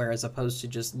flatware as opposed to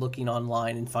just looking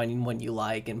online and finding one you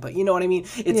like. But you know what I mean?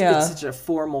 It's such a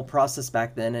formal process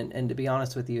back then. And to be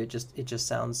honest with you, it just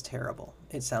sounds terrible.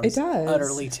 It sounds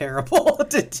utterly terrible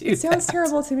to do. It sounds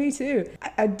terrible to me too.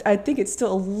 I think it's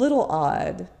still a little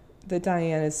odd that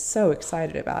Diane is so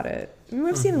excited about it. I mean,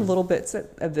 we've seen little bits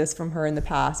of this from her in the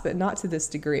past, but not to this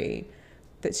degree.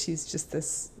 That she's just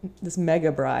this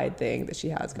mega bride thing that she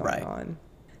has going on.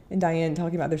 And Diane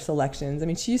talking about their selections. I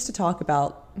mean, she used to talk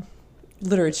about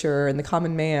literature and the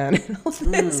common man and all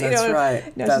this. That's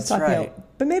right. That's right.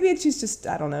 But maybe she's just,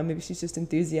 I don't know, maybe she's just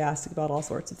enthusiastic about all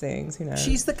sorts of things,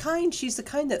 She's the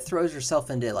kind that throws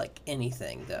herself into like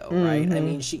anything though, right? I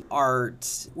mean,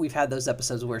 we've had those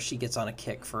episodes where she gets on a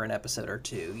kick for an episode or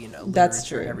two, That's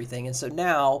true. And everything. And so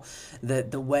now that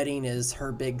the wedding is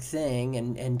her big thing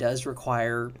and does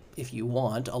require, if you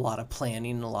want, a lot of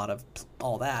planning and a lot of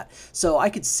all that. So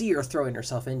I could see her throwing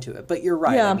herself into it. But you're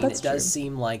right. Yeah, I mean, it does true.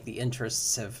 seem like the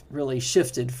interests have really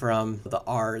shifted from the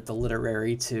art, the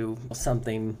literary, to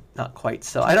something not quite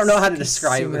so. I don't know how to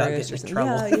describe it without getting in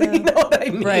trouble. Yeah. You know what I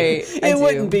mean? Right. It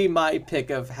wouldn't be my pick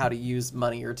of how to use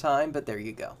money or time, but there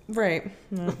you go. Right.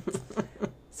 Yeah.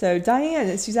 So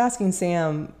Diane, she's asking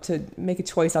Sam to make a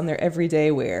choice on their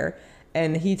everyday wear.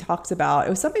 And he talks about, it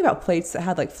was something about plates that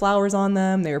had like flowers on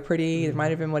them. They were pretty. It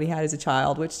might have been what he had as a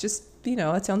child, which just,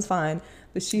 it sounds fine.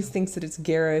 But she thinks that it's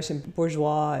garish and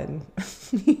bourgeois and,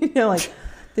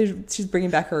 she's bringing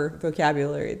back her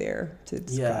vocabulary there to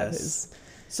describe his...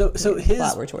 So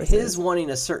his wanting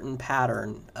a certain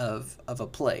pattern of a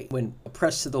plate when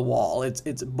pressed to the wall,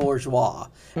 it's bourgeois,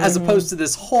 as opposed to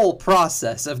this whole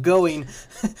process of going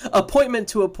appointment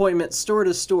to appointment, store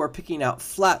to store, picking out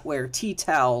flatware, tea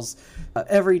towels,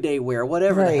 everyday wear,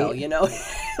 whatever the hell,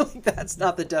 like, that's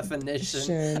not the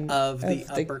definition of the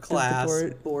upper class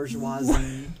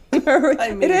bourgeoisie. I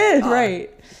mean, it is, right.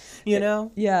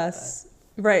 Yes.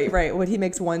 Right. When he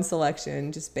makes one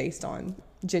selection just based on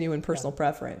genuine personal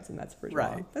preference, and that's pretty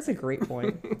wrong. That's a great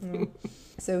point.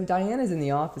 So Diana's in the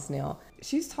office now.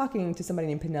 She's talking to somebody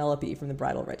named Penelope from the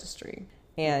bridal registry,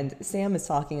 and Sam is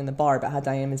talking in the bar about how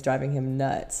Diane is driving him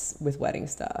nuts with wedding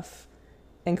stuff,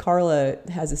 and Carla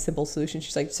has a simple solution.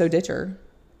 She's like, so ditch her.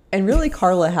 And really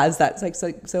Carla has that, it's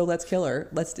like so let's kill her,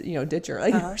 let's ditch her.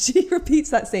 Like she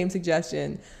repeats that same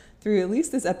suggestion through at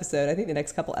least this episode. I think the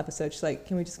next couple episodes, she's like,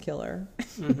 can we just kill her?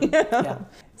 Yeah.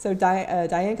 So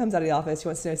Diane comes out of the office. She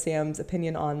wants to know Sam's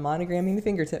opinion on monogramming the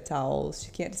fingertip towels.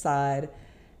 She can't decide,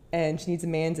 and she needs a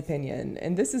man's opinion.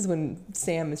 And this is when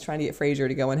Sam is trying to get Frasier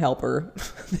to go and help her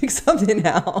pick something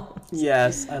out.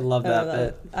 Yes, I love that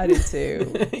bit. I did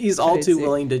too. He's all too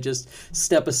willing to just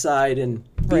step aside and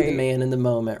be the man in the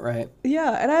moment, right?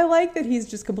 Yeah, and I like that he's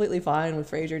just completely fine with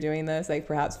Frasier doing this. Like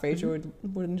perhaps Frasier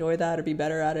would enjoy that or be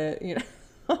better at it.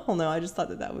 I don't know. I just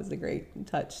thought that was a great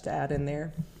touch to add in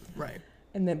there. Right.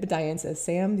 But Diane says,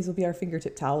 Sam, these will be our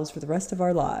fingertip towels for the rest of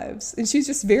our lives. And she's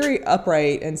just very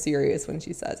upright and serious when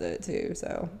she says it, too.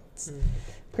 So it's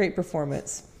great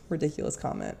performance. Ridiculous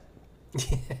comment.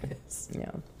 Yes.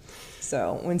 Yeah.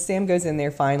 So when Sam goes in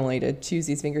there finally to choose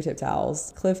these fingertip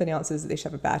towels, Cliff announces that they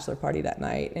should have a bachelor party that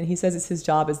night. And he says it's his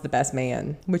job as the best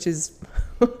man, which is,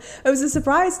 it was a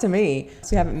surprise to me. So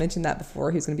we haven't mentioned that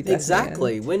before. Who's going to be the best man.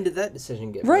 Exactly. When did that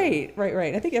decision get made?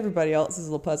 Right. I think everybody else is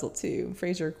a little puzzled too.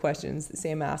 Frasier questions that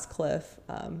Sam asks Cliff,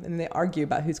 and they argue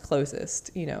about who's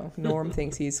closest. Norm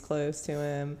thinks he's close to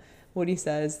him. Woody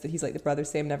says that he's like the brother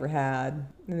Sam never had.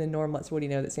 And then Norm lets Woody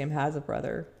know that Sam has a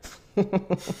brother.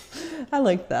 I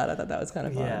liked that. I thought that was kind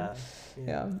of fun.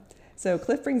 Yeah. So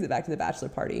Cliff brings it back to the bachelor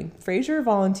party. Frasier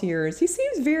volunteers. He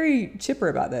seems very chipper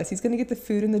about this. He's going to get the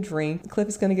food and the drink. Cliff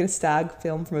is going to get a stag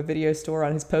film from a video store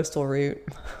on his postal route,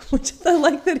 which I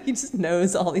like that he just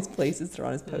knows all these places that are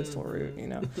on his postal route,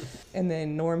 And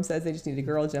then Norm says they just need a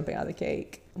girl jumping out of the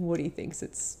cake. Woody thinks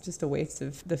it's just a waste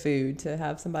of the food to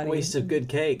have somebody... Waste of good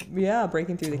cake. Yeah,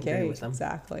 breaking through the cake.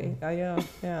 Exactly. Yeah.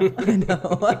 I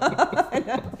know. I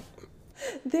know.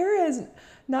 There is,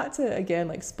 not to, again,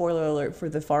 like spoiler alert for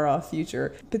the far off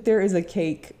future, but there is a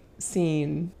cake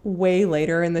scene way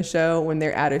later in the show when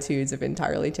their attitudes have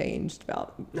entirely changed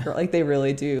about, like they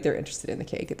really do. They're interested in the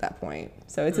cake at that point.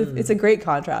 So it's a great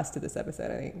contrast to this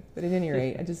episode, I think. But at any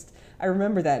rate, I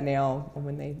remember that now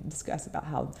when they discuss about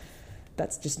how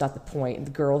that's just not the point, and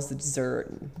the girl's the dessert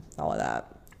and all of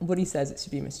that. Woody says it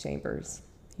should be Miss Chambers.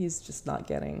 He's just not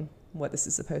getting what this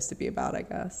is supposed to be about, I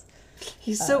guess.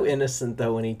 He's so innocent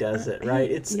though when he does it,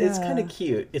 right? It's kind of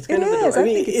cute. It's It kind of is. adorable.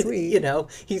 I think it's sweet. You know,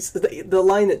 he's the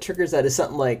line that triggers that is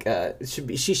something like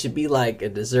she should be like a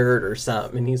dessert or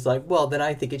something, and he's like, well, then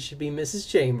I think it should be Mrs.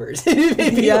 Chambers.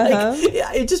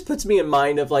 It just puts me in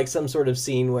mind of like some sort of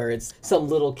scene where it's some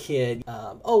little kid.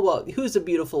 Oh well, who's a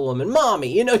beautiful woman,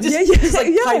 mommy? You know, just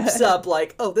like pipes up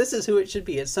like, oh, this is who it should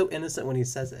be. It's so innocent when he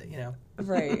says it. You know.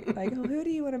 Right. Like, oh, who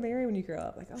do you want to marry when you grow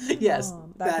up? Like, oh, my yes,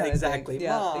 mom. that exactly,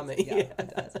 mommy. Yeah,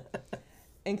 it does.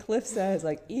 And Cliff says,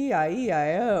 like,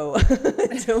 E-I-E-I-O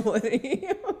to Woody.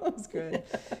 That was good.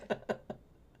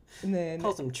 And then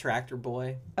calls him Tractor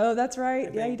Boy. Oh, that's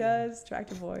right. Yeah, he does.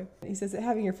 Tractor Boy. He says that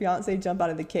having your fiance jump out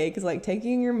of the cake is like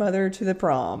taking your mother to the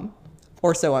prom.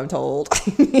 Or so I'm told.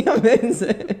 He admits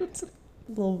it. A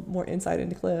little more insight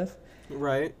into Cliff.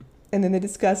 Right. And then they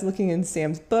discuss looking in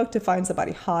Sam's book to find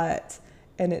somebody hot.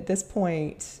 And at this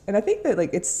point, and I think that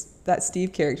like it's that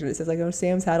Steve character that says like, oh,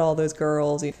 Sam's had all those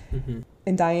girls. Mm-hmm.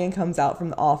 And Diane comes out from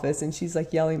the office and she's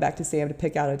like yelling back to Sam to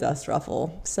pick out a dust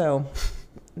ruffle. So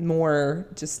more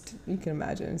just, you can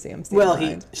imagine Sam's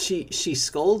she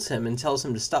scolds him and tells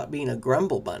him to stop being a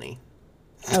grumble bunny.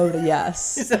 Oh,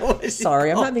 yes.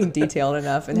 Sorry, I'm not being detailed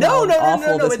enough and how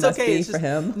awful this it's must okay. be for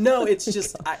him. No, it's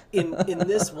just in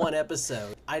this one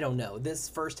episode, I don't know, this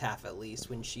first half at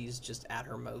least, when she's just at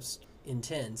her most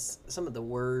intense, some of the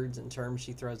words and terms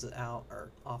she throws out are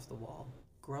off the wall.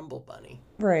 Grumble bunny.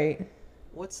 Right.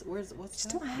 What's just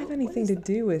don't have anything to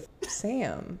do with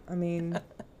Sam. I mean,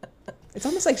 it's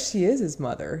almost like she is his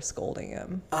mother scolding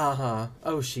him. Uh-huh.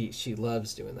 Oh, she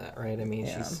loves doing that, right? I mean,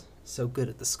 she's so good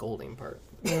at the scolding part.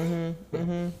 Mm-hmm,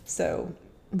 mm-hmm. So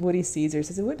Woody sees her,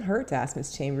 says it wouldn't hurt to ask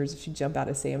Miss Chambers if she'd jump out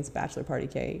of Sam's bachelor party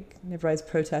cake. And everybody's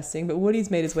protesting, but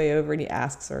Woody's made his way over and he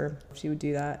asks her if she would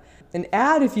do that. And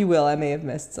add, if you will, I may have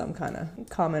missed some kind of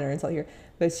comment or insult here,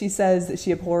 but she says that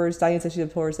Diane says she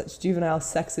abhors such juvenile,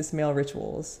 sexist male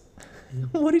rituals.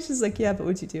 Woody's just like, yeah, but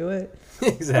would you do it?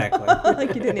 Exactly.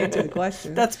 Like you didn't answer the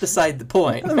question. That's beside the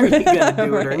point. Are you going to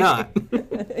do it or not?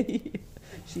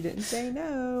 She didn't say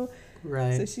no.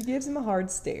 Right. So she gives him a hard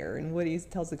stare, and Woody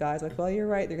tells the guys, like, well, you're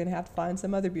right, they're going to have to find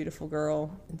some other beautiful girl.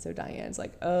 And so Diane's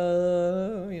like,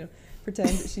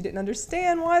 pretends that she didn't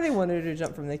understand why they wanted her to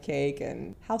jump from the cake,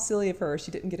 and how silly of her,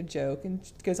 she didn't get a joke. And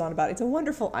she goes on about it. It's a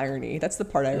wonderful irony. That's the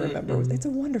part I remember. Mm-hmm. It's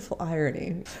a wonderful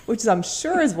irony, which I'm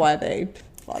sure is why they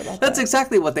thought about that. That's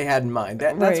exactly what they had in mind.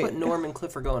 That's what Norm and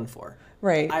Cliff are going for.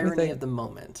 Right. Irony of the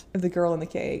moment. Of the girl in the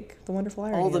cake. The wonderful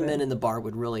irony. All the men in the bar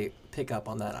would really pick up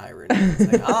on that irony.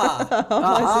 It's like,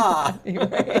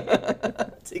 right.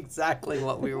 That's exactly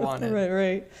what we wanted.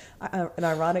 Right. An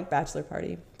ironic bachelor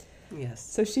party. Yes.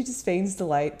 So she just feigns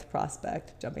delight at the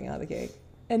prospect, jumping out of the cake.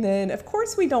 And then, of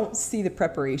course, we don't see the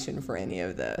preparation for any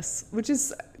of this, which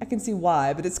is, I can see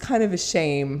why, but it's kind of a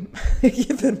shame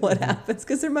given what happens,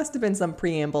 because there must have been some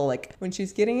preamble, like when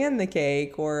she's getting in the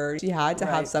cake, or she had to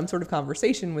have some sort of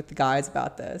conversation with the guys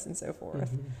about this and so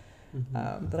forth.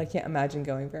 But I can't imagine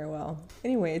going very well.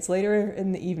 Anyway, it's later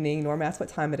in the evening. Norm asks what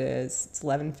time it is. It's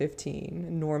 11:15.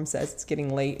 And Norm says it's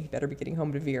getting late. He better be getting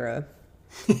home to Vera.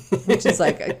 Which is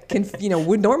like,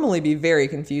 would normally be very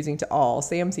confusing to all.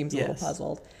 Sam seems a little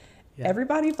puzzled. Yeah.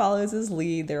 Everybody follows his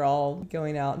lead. They're all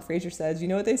going out. And Frasier says, you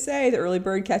know what they say, the early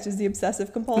bird catches the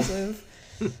obsessive compulsive.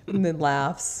 And then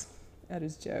laughs at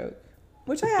his joke.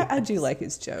 Which I do like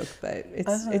his joke, but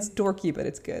it's dorky, but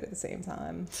it's good at the same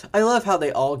time. I love how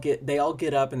they all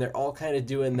get up and they're all kind of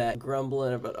doing that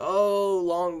grumbling about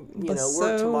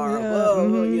work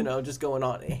tomorrow, just going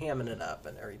on, hamming it up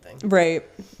and everything. Right,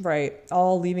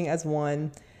 all leaving as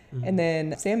one. And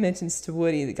then Sam mentions to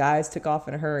Woody the guys took off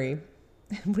in a hurry.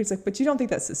 And Woody's like, but you don't think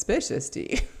that's suspicious, do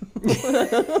you? He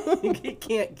just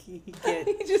can't keep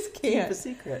a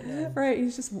secret. No. Right,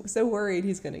 he's just so worried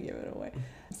he's going to give it away.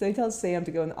 So he tells Sam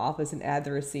to go in the office and add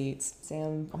the receipts.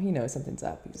 Sam, he knows something's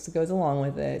up. He just goes along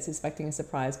with it, suspecting a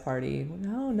surprise party.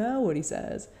 No, Woody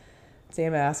says.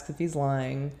 Sam asks if he's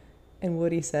lying. And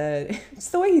Woody said, it's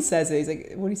the way he says it. He's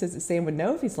like, Woody says that Sam would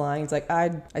know if he's lying. He's like,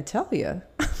 I'd tell you.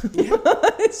 Yeah.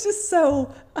 It's just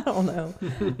so, I don't know.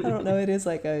 It is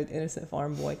like an innocent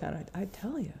farm boy kind of, I'd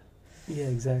tell you. Yeah,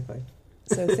 exactly.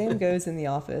 So Sam goes in the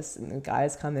office, and the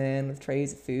guys come in with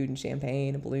trays of food and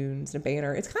champagne and balloons and a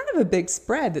banner. It's kind of a big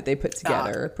spread that they put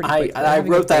together pretty quickly. I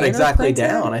wrote that exactly printed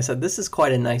down. I said, this is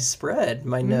quite a nice spread.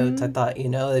 My notes, I thought,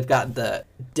 they've got the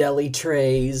deli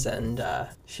trays and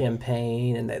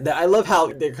champagne. And I love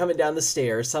how they're coming down the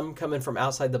stairs. Some coming from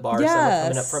outside the bar, some are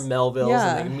coming up from Melville's,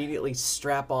 and they immediately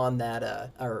strap on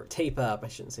that, or tape up, I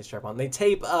shouldn't say strap on, they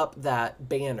tape up that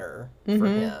banner for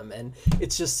him. And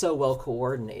it's just so well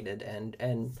coordinated.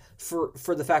 And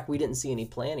for the fact we didn't see any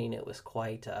planning, it was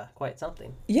quite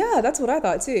something. Yeah, that's what I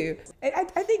thought too. I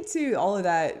think too, all of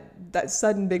that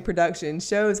sudden big production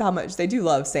shows how much they do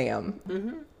love Sam.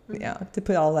 Yeah, to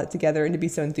put all that together and to be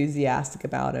so enthusiastic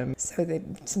about him. So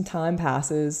some time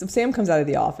passes. Sam comes out of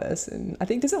the office, and I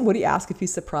think, doesn't Woody ask if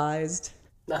he's surprised?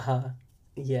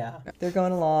 Yeah. They're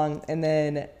going along, and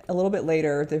then a little bit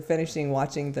later, they're finishing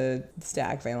watching the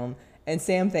stag film. And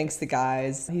Sam thanks the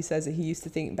guys. He says that he used to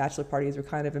think bachelor parties were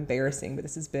kind of embarrassing, but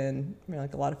this has been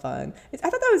like a lot of fun. I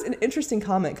thought that was an interesting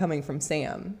comment coming from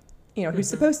Sam, who's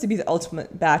supposed to be the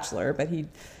ultimate bachelor, but he,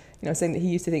 saying that he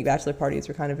used to think bachelor parties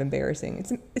were kind of embarrassing.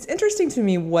 It's interesting to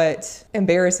me what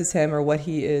embarrasses him or what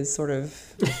he is sort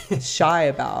of shy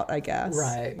about, I guess.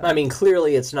 Right. I mean,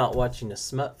 clearly it's not watching a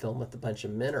smut film with a bunch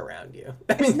of men around you.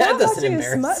 I mean, it's that not doesn't watching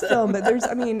embarrass a smut him. film,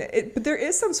 but but there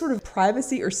is some sort of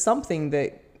privacy or something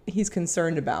that he's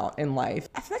concerned about in life.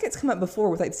 I feel like it's come up before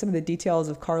with like some of the details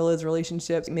of Carla's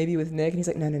relationships, maybe with Nick, and he's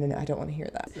like, no, I don't want to hear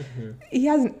that. He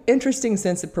has an interesting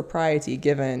sense of propriety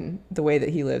given the way that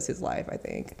he lives his life, I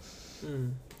think.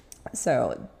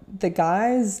 So the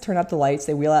guys turn out the lights,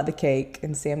 they wheel out the cake,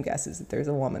 and Sam guesses that there's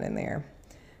a woman in there.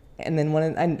 And then one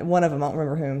of them, I don't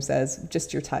remember whom, says,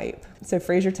 just your type. So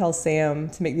Frasier tells Sam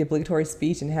to make the obligatory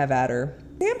speech and have at her.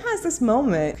 Sam has this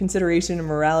moment, consideration and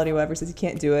morality, whatever, says he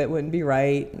can't do it, wouldn't be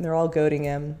right. And they're all goading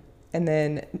him. And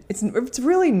then it's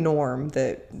really Norm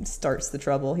that starts the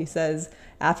trouble. He says,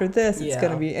 after this, it's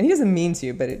going to be, and he doesn't mean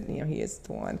to, but he is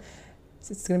the one.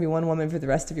 It's going to be one woman for the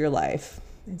rest of your life.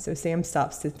 And so Sam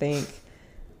stops to think.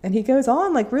 And he goes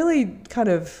on, like, really kind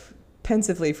of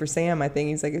pensively for Sam, I think.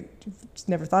 He's like, just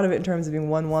never thought of it in terms of being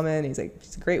one woman. He's like,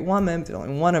 she's a great woman, but there's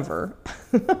only one of her.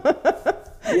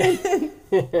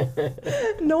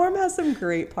 Norm has some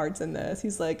great parts in this.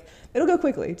 He's like, it'll go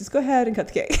quickly. Just go ahead and cut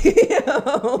the cake.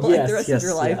 Like the rest of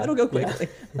your life. It'll go quickly.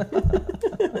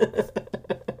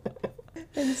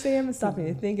 And Sam is stopping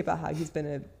to think about how he's been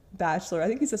a bachelor. I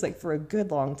think he's just like for a good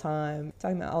long time.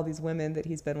 Talking about all these women that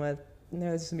he's been with.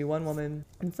 There's just gonna be one woman,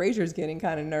 and Frasier's getting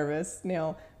kind of nervous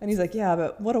now, and he's like, yeah,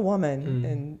 but what a woman.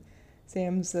 And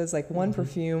Sam says, like, one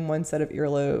perfume, one set of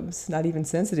earlobes, not even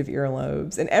sensitive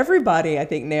earlobes. And everybody, I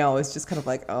think, now is just kind of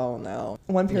like, oh no,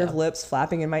 one pair of lips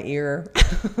flapping in my ear.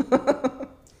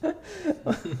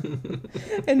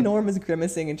 And Norm is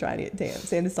grimacing and trying to get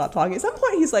Sam to stop talking. At some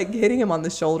point he's like hitting him on the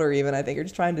shoulder even, I think, or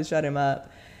just trying to shut him up.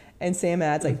 And Sam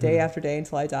adds, like, day after day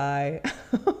until I die.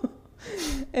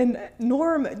 And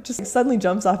Norm just suddenly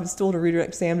jumps off his stool to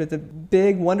redirect Sam to the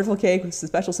big, wonderful cake with a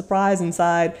special surprise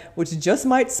inside, which just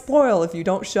might spoil if you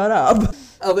don't shut up.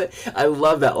 Oh, but I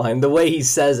love that line. The way he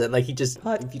says it, like he just,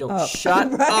 if you don't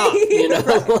shut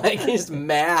up, like he's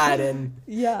mad and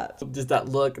just that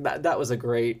look. That was a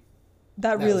great.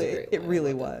 It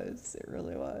really was.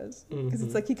 Because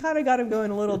it's like he kind of got him going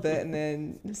a little bit, and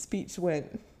then the speech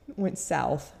went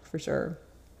south for sure.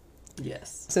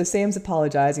 Yes. So Sam's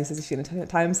apologizing. He says he's going to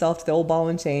tie himself to the old ball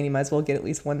and chain. He might as well get at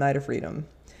least one night of freedom.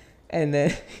 And then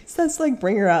he says, like,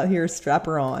 bring her out here, strap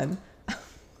her on.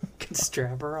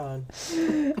 Strap her on.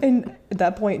 And at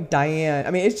that point, Diane,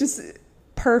 I mean, it's just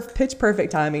pitch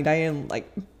perfect timing. Diane,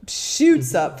 like,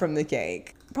 shoots up from the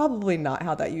cake. Probably not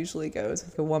how that usually goes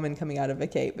with a woman coming out of a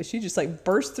cake, but she just, like,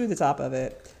 bursts through the top of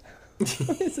it.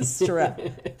 It's a strap.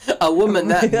 A woman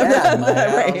that bad,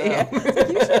 right? Yeah. So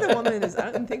usually the woman is. I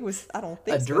don't think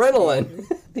adrenaline.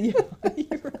 Yeah,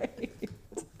 you're right.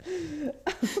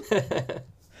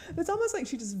 It's almost like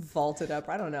she just vaulted up.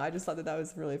 I don't know. I just thought that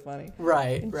was really funny.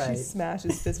 Right, and right. She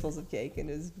smashes fistfuls of cake in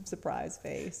his surprised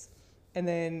face. And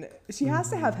then she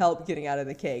has to have help getting out of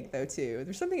the cake, though, too.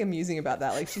 There's something amusing about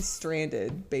that. Like, she's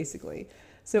stranded, basically.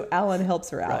 So Alan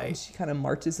helps her out, right. And she kind of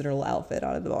marches in her little outfit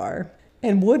out of the bar.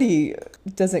 And Woody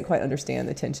doesn't quite understand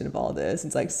the tension of all this.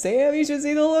 It's like, Sam, you should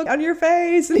see the look on your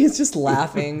face. And he's just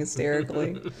laughing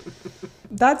hysterically.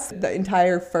 That's the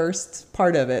entire first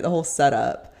part of it, the whole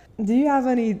setup. Do you have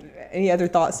any other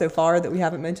thoughts so far that we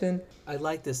haven't mentioned? I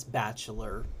like this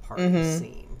bachelor party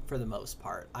scene for the most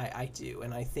part. I do.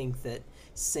 And I think that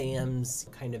Sam's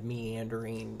kind of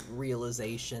meandering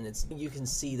realization, you can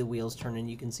see the wheels turning,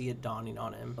 you can see it dawning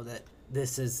on him that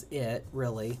this is it,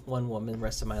 really, one woman,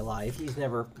 rest of my life. He's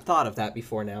never thought of that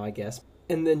before now, I guess.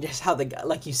 And then just how the guy,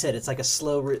 like you said, it's like a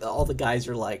slow. All the guys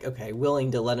are like, okay,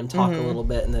 willing to let him talk a little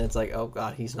bit, and then it's like, oh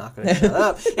god, he's not going to shut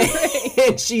up.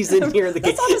 And she's in here in the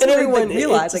cage, and everyone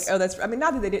realized like, oh, that's. I mean,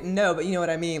 not that they didn't know, but you know what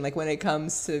I mean. Like when it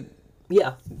comes to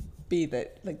be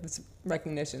that like this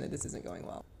recognition that this isn't going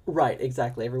well. Right,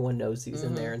 exactly. Everyone knows he's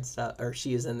in there and stuff, or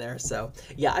she is in there. So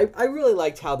yeah, I really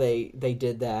liked how they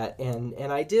did that, and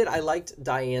I liked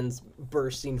Diane's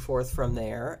bursting forth from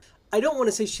there. I don't want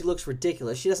to say she looks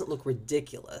ridiculous. She doesn't look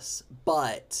ridiculous,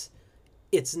 but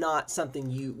it's not something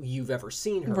you've ever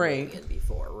seen her really in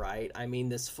before, right? I mean,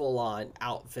 this full-on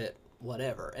outfit,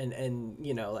 whatever. And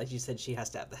you know, like you said, she has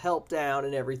to have the help down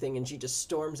and everything, and she just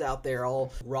storms out there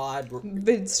all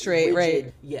bit straight, rigid.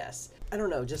 Right? Yes. I don't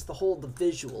know, just the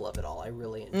visual of it all. I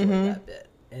really enjoyed that bit.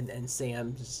 And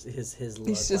Sam, just his look,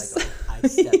 just... like, oh, I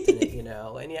stepped in it, you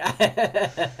know, and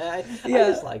I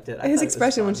just liked it. His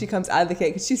expression when she comes out of the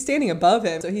cake, because she's standing above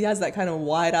him, so he has that kind of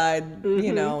wide-eyed,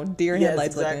 you know, deer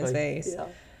headlights look in his face. Yeah.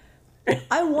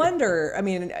 I wonder, I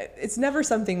mean, it's never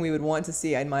something we would want to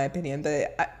see, in my opinion,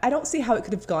 but I don't see how it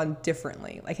could have gone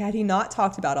differently. Like, had he not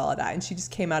talked about all of that and she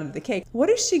just came out of the cake, what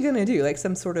is she going to do? Like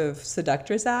some sort of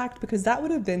seductress act? Because that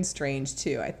would have been strange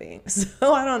too, I think.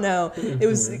 So I don't know. It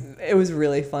was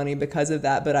really funny because of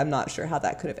that, but I'm not sure how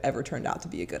that could have ever turned out to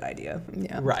be a good idea.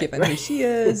 Yeah, given who she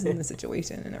is and the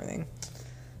situation and everything.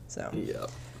 So. Yeah.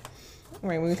 All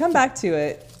right, when we come back to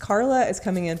it, Carla is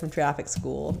coming in from traffic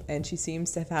school, and she seems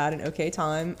to have had an okay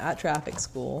time at traffic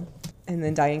school. And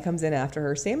then Diane comes in after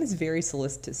her. Sam is very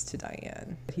solicitous to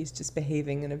Diane. He's just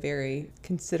behaving in a very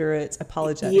considerate,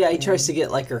 apologetic he tries to get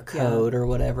like her coat or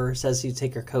whatever, says you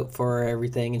take her coat for her,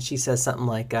 everything. And she says something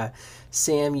like,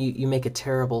 Sam, you make a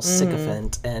terrible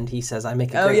sycophant. And he says, I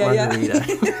make a great margarita.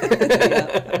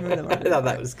 I remember the margarita. I thought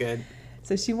that was good.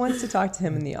 So she wants to talk to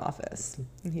him in the office.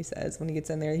 And he says when he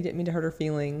gets in there, he didn't mean to hurt her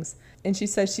feelings. And she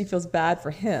says she feels bad for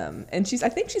him. And I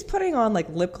think she's putting on like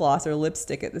lip gloss or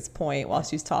lipstick at this point while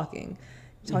she's talking.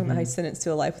 Talking about how he's sentenced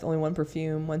to a life with only one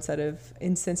perfume, one set of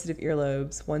insensitive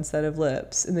earlobes, one set of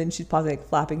lips. And then she's probably like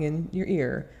flapping in your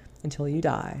ear until you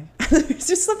die. There's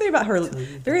just something about her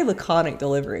very laconic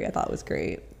delivery I thought was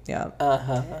great. Yeah.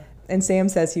 Uh-huh. And Sam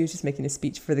says he was just making a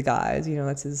speech for the guys. You know,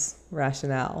 that's his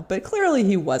rationale. But clearly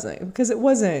he wasn't, because it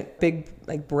wasn't big,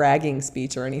 like, bragging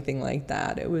speech or anything like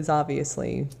that. It was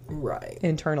obviously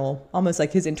internal, almost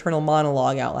like his internal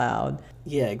monologue out loud.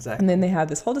 Yeah, exactly. And then they had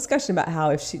this whole discussion about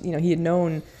how if she, you know, he had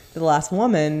known that the last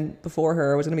woman before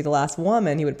her was going to be the last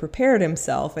woman, he would have prepared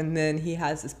himself. And then he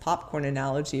has this popcorn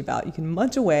analogy about you can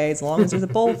munch away as long as there's a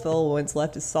bowl full. What's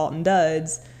left is salt and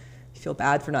duds. You feel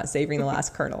bad for not savoring the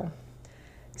last kernel.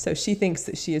 So she thinks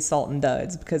that she is salt and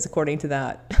duds because according to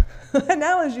that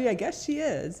analogy, I guess she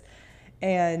is.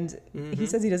 And he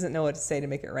says he doesn't know what to say to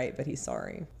make it right, but he's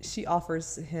sorry. She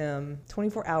offers him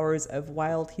 24 hours of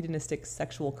wild, hedonistic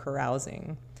sexual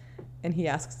carousing. And he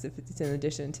asks if it's in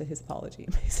addition to his apology,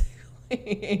 basically.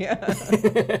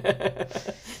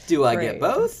 Do I get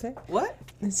both? What?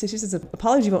 So she says,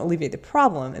 apology won't alleviate the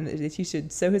problem, and that he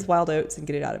should sow his wild oats and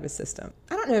get it out of his system.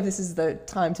 I don't know if this is the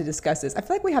time to discuss this. I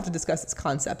feel like we have to discuss this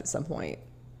concept at some point.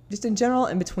 Just in general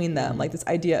and between them, like this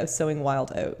idea of sowing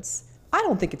wild oats. I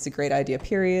don't think it's a great idea,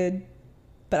 period.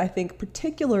 But I think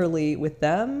particularly with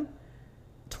them,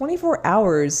 24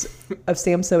 hours of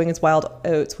Sam sowing his wild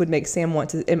oats would make Sam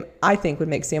want to, I think would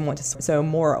make Sam want to sow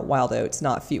more wild oats,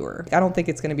 not fewer. I don't think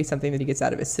it's going to be something that he gets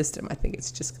out of his system. I think it's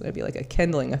just going to be like a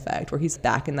kindling effect where he's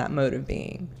back in that mode of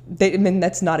being. I mean,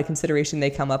 that's not a consideration they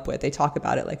come up with. They talk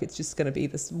about it like it's just going to be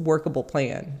this workable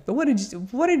plan. But what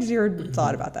did your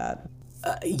thought about that?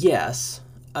 Yes.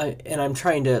 And I'm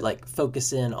trying to like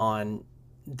focus in on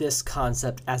this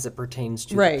concept as it pertains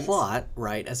to the plot,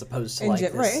 right? As opposed to in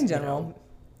general. You know,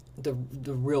 the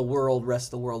real world, rest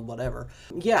of the world, whatever.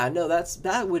 Yeah, no,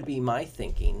 that would be my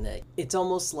thinking. That it's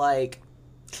almost like,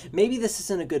 maybe this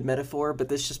isn't a good metaphor, but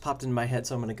this just popped into my head,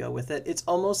 so I'm going to go with it. It's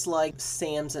almost like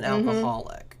Sam's an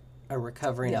alcoholic, a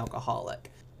recovering alcoholic.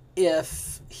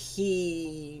 If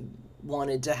he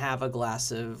wanted to have a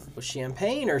glass of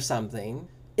champagne or something,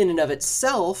 in and of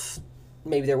itself,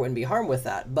 maybe there wouldn't be harm with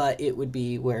that, but it would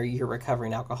be where you're a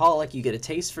recovering alcoholic, you get a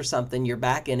taste for something, you're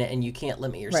back in it, and you can't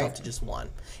limit yourself to just one.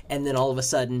 And then all of a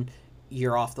sudden,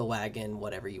 you're off the wagon,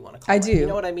 whatever you want to call it. I do. You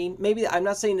know what I mean? Maybe, I'm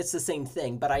not saying it's the same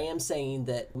thing, but I am saying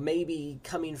that maybe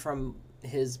coming from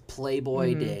his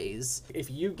Playboy days, if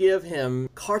you give him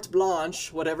carte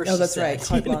blanche, whatever she said.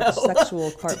 Carte blanche, sexual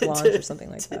carte blanche or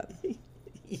something like that.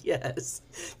 Yes.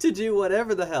 To do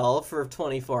whatever the hell for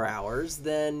 24 hours,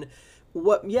 then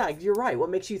Yeah, you're right. What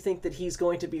makes you think that he's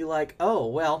going to be like, oh,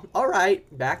 well, all right,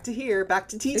 back to here, back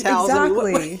to tea towels.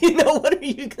 Exactly. I mean, what are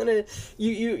you gonna?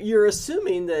 You're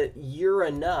assuming that you're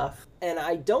enough, and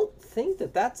I don't think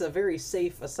that that's a very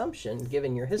safe assumption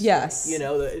given your history. Yes.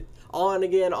 The on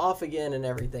again, off again, and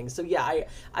everything. So yeah,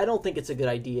 I don't think it's a good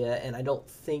idea, and I don't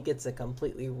think it's a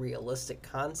completely realistic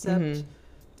concept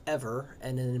ever,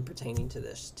 and then pertaining to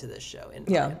this show. In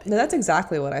my opinion. No, that's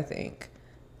exactly what I think.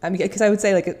 I mean, because I would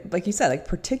say, like you said, like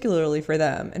particularly for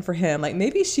them and for him, like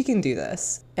maybe she can do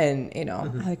this. And,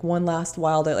 like one last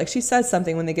wild, like she said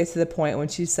something when they get to the point when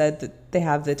she said that they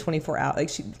have the 24 hour,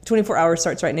 24 hours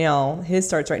starts right now. His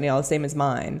starts right now, the same as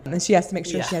mine. And she has to make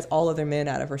sure she has all of their men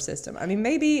out of her system. I mean,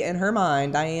 maybe in her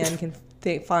mind, Diane can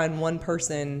find one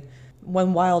person,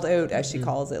 one wild oat, as she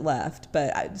calls it, left.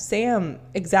 But Sam,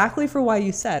 exactly for why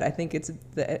you said, I think it's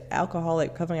the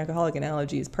covering alcoholic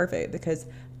analogy is perfect, because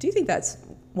do you think that's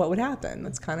what would happen?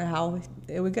 That's kind of how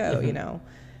it would go,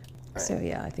 Right. So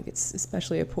yeah, I think it's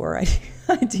especially a poor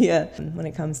idea when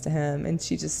it comes to him. And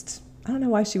she just, I don't know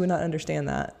why she would not understand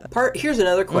that. Here's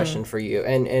another question for you,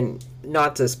 and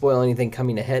not to spoil anything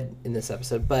coming ahead in this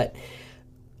episode, but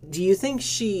do you think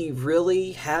she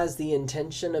really has the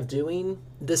intention of doing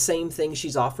the same thing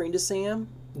she's offering to Sam?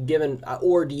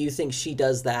 Or do you think she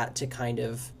does that to kind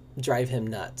of drive him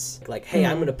nuts? Like, hey,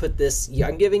 I'm going to put this,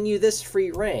 I'm giving you this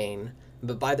free reign,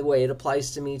 but by the way, it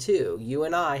applies to me too. You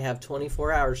and I have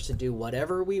 24 hours to do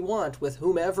whatever we want with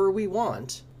whomever we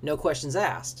want. No questions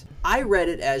asked. I read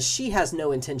it as she has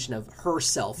no intention of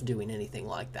herself doing anything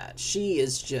like that. She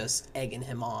is just egging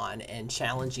him on and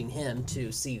challenging him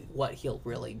to see what he'll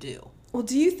really do. Well,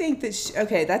 do you think that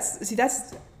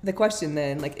that's the question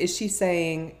then. Like, is she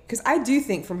saying, because I do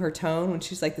think from her tone when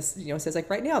she's like this, says like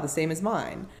right now, the same as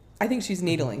mine. I think she's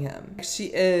needling him. She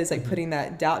is like putting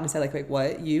that doubt in his head, like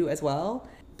what, you as well?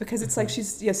 Because it's like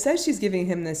she's says she's giving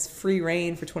him this free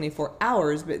reign for 24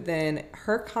 hours, but then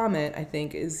her comment, I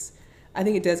think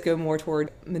it does go more toward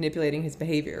manipulating his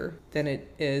behavior than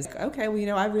it is, okay,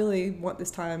 well, I really want this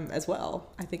time as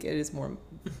well. I think it is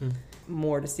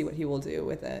more to see what he will do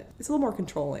with it. It's a little more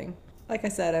controlling. Like I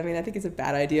said, I mean, I think it's a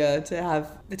bad idea to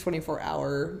have the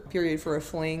 24-hour period for a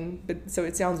fling. But so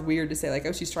it sounds weird to say like,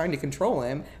 oh, she's trying to control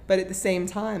him. But at the same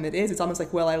time, it's almost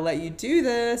like, well, I let you do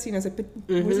this. It's like,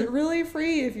 but was it really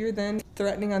free if you're then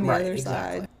threatening on the other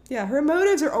side? Yeah, her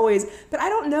motives are always, but I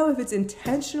don't know if it's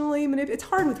intentionally manipulated. It's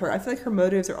hard with her. I feel like her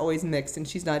motives are always mixed, and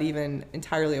she's not even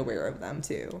entirely aware of them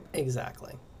too.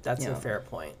 Exactly. That's a fair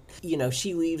point.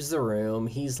 She leaves the room.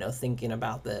 He's thinking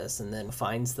about this, and then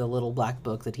finds the little black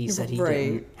book that he said he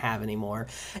didn't have anymore.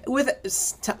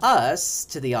 To us,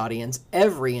 to the audience,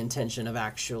 every intention of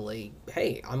actually,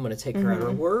 hey, I'm going to take her at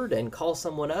her word and call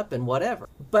someone up and whatever.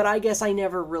 But I guess I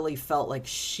never really felt like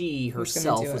she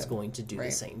herself was going to do the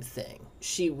same thing.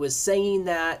 She was saying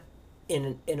that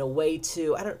in a way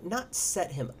to, not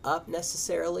set him up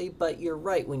necessarily, but you're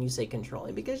right when you say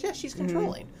controlling, because she's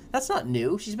controlling. That's not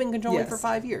new. She's been controlling for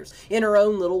 5 years in her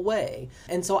own little way.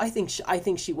 And so I think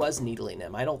she was needling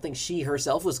him. I don't think she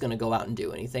herself was going to go out and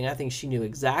do anything. I think she knew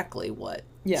exactly what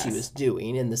she was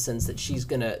doing, in the sense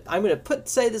that I'm going to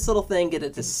say this little thing, get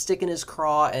it to stick in his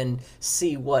craw, and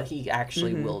see what he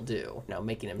actually will do.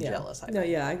 Making him jealous. I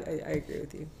agree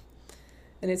with you.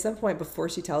 And at some point before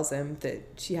she tells him that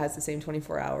she has the same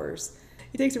 24 hours,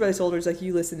 he takes her by the shoulders like,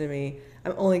 you listen to me.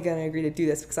 I'm only going to agree to do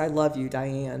this because I love you,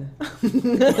 Diane.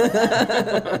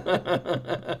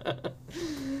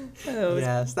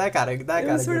 Yes, that got it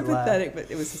was sort of pathetic, but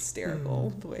it was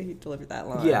hysterical the way he delivered that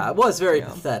line. Yeah, it was very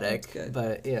pathetic,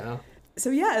 but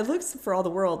So it looks for all the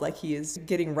world like he is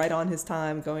getting right on his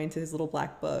time, going to his little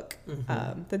black book.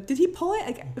 But did he pull it?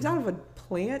 Like, it was out of a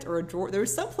plant or a drawer. There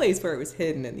was some place where it was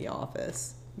hidden in the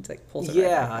office. He like pulls it right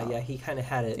back out. He kind of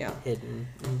had it hidden.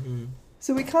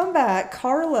 So we come back.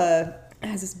 Carla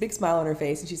has this big smile on her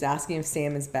face, and she's asking if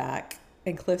Sam is back.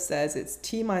 And Cliff says it's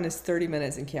T-minus 30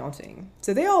 minutes and counting.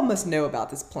 So they all must know about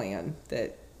this plan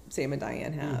that Sam and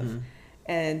Diane have.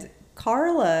 And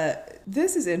Carla,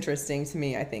 this is interesting to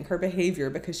me, I think, her behavior,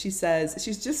 because she says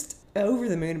she's just over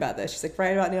the moon about this. She's like, right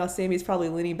about now, Sammy's probably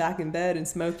leaning back in bed and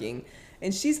smoking.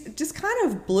 And she's just kind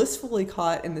of blissfully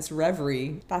caught in this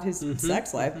reverie about his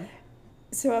sex life.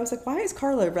 So I was like, why is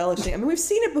Carla relishing? I mean, we've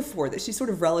seen it before, that she sort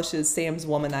of relishes Sam's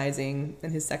womanizing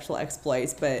and his sexual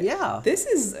exploits. But this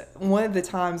is one of the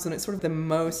times when it's sort of the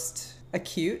most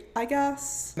acute, I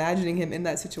guess, imagining him in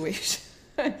that situation.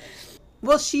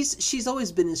 Well, she's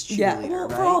always been his cheerleader, well,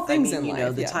 right? for all things in you know,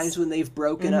 life, the yes. times when they've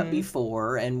broken up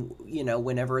before, and you know,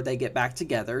 whenever they get back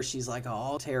together, she's like,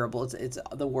 "Oh, terrible! It's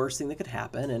the worst thing that could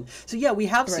happen." And so, yeah, we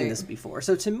have seen Right. this before.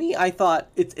 So to me, I thought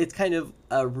it's kind of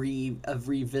a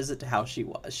revisit to how she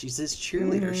was. She's his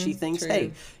cheerleader. She thinks, true.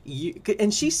 "Hey, you,"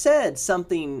 and she said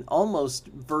something almost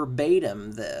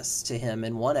verbatim this to him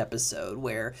in one episode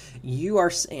where you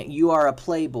are a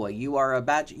playboy, you are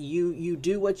a you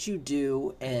do what you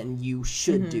do, and you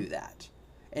should do that,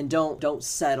 and don't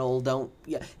settle.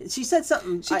 She said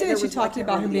something. She did. She talked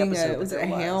about him being a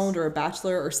hound hound or a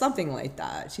bachelor or something like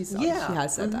that. She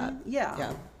has said that.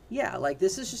 Yeah, like,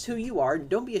 this is just who you are.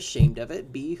 Don't be ashamed of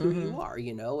it. Be who you are,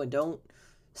 you know, and don't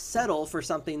settle for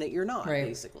something that you're not,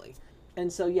 basically.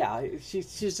 And so, yeah,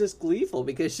 she's just gleeful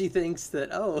because she thinks that,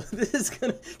 oh,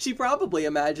 she probably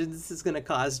imagines this is gonna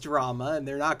cause drama and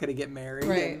they're not gonna get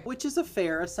married, which is a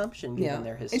fair assumption given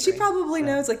their history. And she probably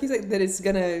knows, like you said, that it's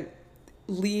gonna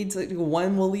lead to, like,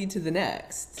 one will lead to the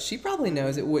next. She probably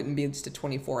knows it wouldn't be just a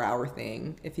 24-hour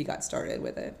thing if he got started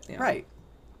with it. Right.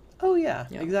 Oh, yeah,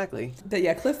 exactly. But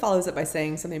yeah, Cliff follows up by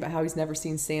saying something about how he's never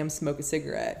seen Sam smoke a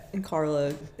cigarette. And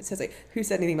Carla says, like, who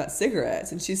said anything about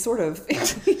cigarettes? And she's sort of,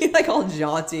 like, all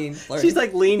jaunty and flirty. She's,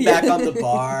 like, leaned back on the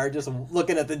bar, just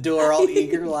looking at the door all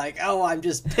eager, like, oh, I'm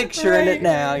just picturing it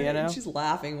now, you know? She's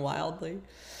laughing wildly.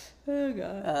 Oh,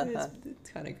 God.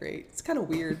 It's kind of great. It's kind of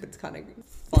weird, but it's kind of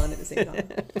fun at the same time.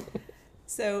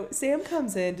 So Sam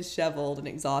comes in disheveled and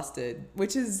exhausted,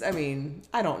 which is, I mean,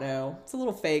 I don't know. It's a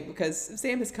little fake because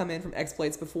Sam has come in from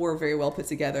exploits before, very well put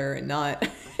together and not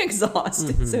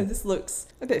exhausted. So this looks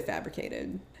a bit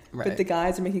fabricated. Right. But the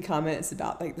guys are making comments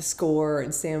about, like, the score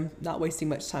and Sam not wasting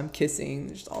much time kissing.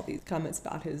 There's all these comments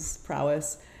about his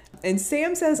prowess. And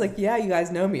Sam says, like, yeah, you guys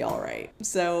know me all right.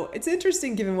 So it's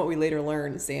interesting given what we later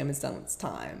learn Sam has done with his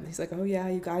time. He's like, oh, yeah,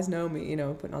 you guys know me, you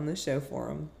know, putting on this show for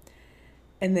him.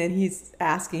 And then he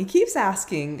keeps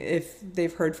asking if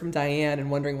they've heard from Diane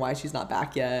and wondering why she's not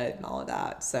back yet and all of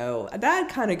that. So that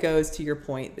kind of goes to your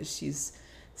point that she's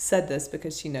said this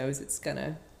because she knows it's going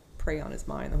to prey on his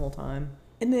mind the whole time.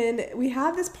 And then we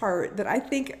have this part that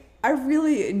I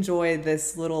really enjoy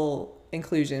this little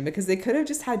inclusion because they could have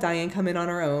just had Diane come in on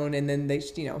her own and then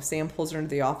Sam pulls her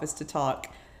into the office to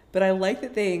talk. But I like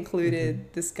that they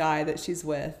included this guy that she's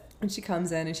with. And she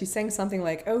comes in and she's saying something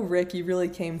like, oh, Rick, you really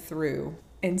came through.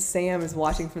 And Sam is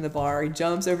watching from the bar. He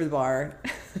jumps over the bar.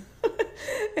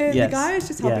 And the guy is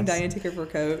just helping Diane take off her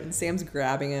coat. And Sam's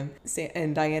grabbing him.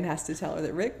 And Diane has to tell her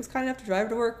that Rick was kind enough to drive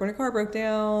to work when her car broke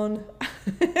down.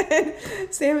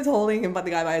 Sam is holding him by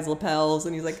the guy by his lapels.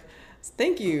 And he's like,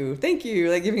 thank you.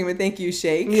 Like giving him a thank you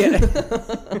shake. Yeah.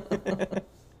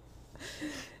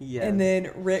 Yes. And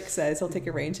then Rick says he'll take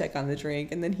a rain check on the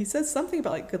drink. And then he says something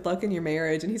about, like, good luck in your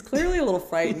marriage. And he's clearly a little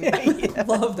frightened. I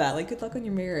love that. Like, good luck on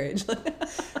your marriage.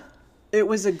 It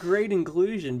was a great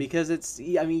inclusion because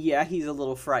he's a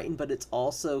little frightened, but it's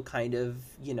also kind of,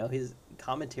 his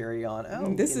commentary on,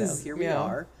 here we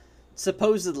are.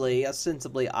 Supposedly,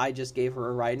 ostensibly, I just gave her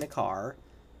a ride in a car.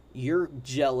 You're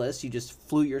jealous. You just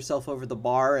flew yourself over the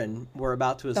bar and were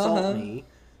about to assault me.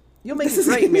 You'll make a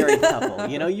great married couple.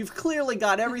 You've clearly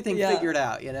got everything figured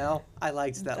out, I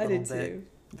liked that little bit. Too.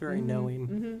 Very knowing.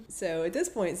 Mm-hmm. So at this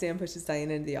point, Sam pushes Diane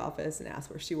into the office and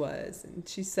asks where she was. And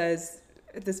she says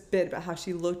this bit about how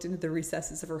she looked into the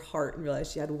recesses of her heart and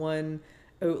realized she had one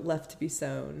oat left to be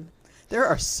sown. There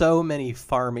are so many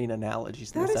farming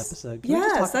analogies in this episode. Can we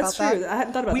just talk about true. That? I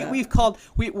hadn't thought about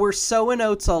that. We're sowing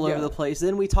oats all over the place.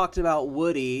 Then we talked about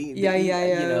Woody,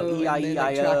 E-I-E-I-O,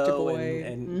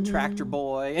 and Tractor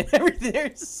Boy, and everything.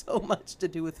 There's so much to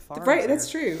do with farms. Right,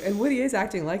 that's true. And Woody is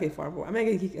acting like a farm boy. I mean,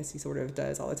 I guess he sort of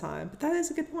does all the time. But that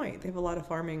is a good point. They have a lot of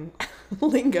farming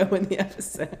lingo in the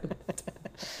episode.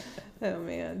 Oh,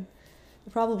 man.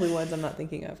 Probably ones I'm not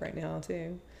thinking of right now,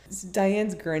 too.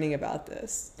 Diane's grinning about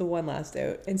this, the one last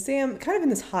oat. And Sam, kind of in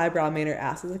this highbrow manner,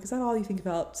 asks, like, is that all you think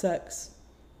about sex?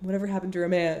 Whatever happened to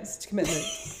romance, to commitment?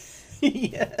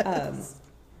 Yes.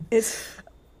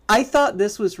 I thought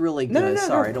this was really good. No,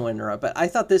 Sorry, I don't want to interrupt, but I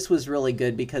thought this was really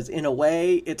good because in a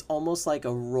way, it's almost like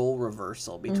a role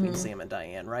reversal between Sam and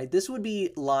Diane, right? This would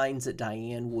be lines that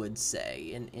Diane would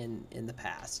say in the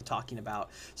past, talking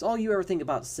about, so all you ever think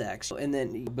about sex, and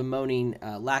then bemoaning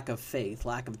lack of faith,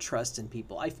 lack of trust in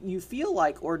people. You feel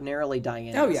like ordinarily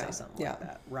Diane would say something like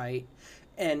that, right?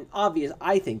 And obvious,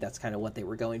 I think that's kind of what they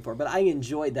were going for, but I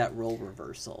enjoyed that role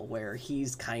reversal where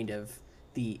he's kind of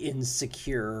the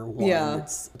insecure one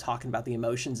that's talking about the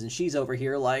emotions, and she's over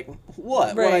here like,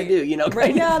 what? What I do?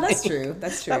 Right. Yeah, that's true.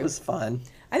 That's true. That was fun.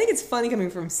 I think it's funny coming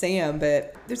from Sam,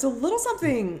 but there's a little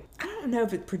something, I don't know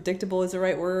if predictable is the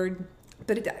right word,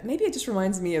 But maybe it just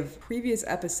reminds me of previous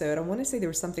episode. I want to say there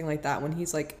was something like that when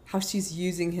he's like, how she's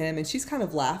using him and she's kind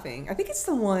of laughing. I think it's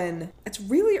the one, it's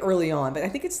really early on, but I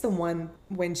think it's the one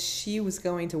when she was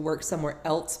going to work somewhere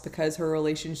else because her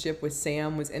relationship with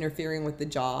Sam was interfering with the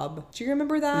job. Do you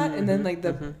remember that? Mm-hmm, and then like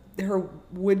her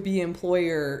would-be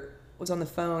employer was on the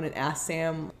phone and asked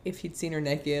Sam if he'd seen her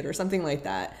naked or something like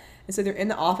that. And so they're in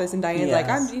the office and Diane's like,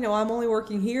 I'm only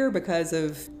working here because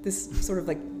of this sort of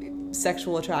like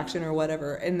sexual attraction or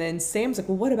whatever. And then Sam's like,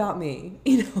 well, what about me?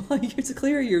 Like, it's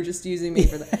clear you're just using me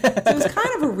for that. So it was kind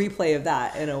of a replay of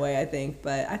that in a way, I think.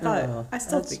 But I thought, I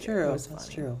still think it was funny. That's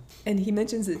true. And he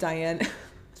mentions that Diane, I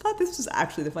thought this was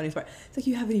actually the funniest part. It's like,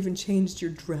 you haven't even changed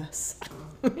your dress.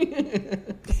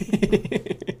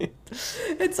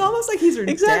 It's almost like he's her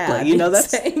dad. That's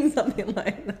saying something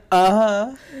like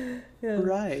that. Yeah.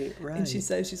 Right. And she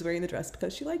says she's wearing the dress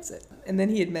because she likes it. And then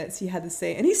he admits he had the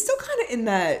same, and he's still kind of in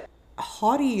that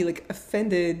haughty, like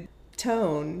offended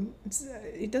tone.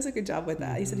 He does a good job with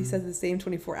that. He said he says the same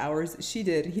 24 hours that she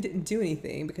did, and he didn't do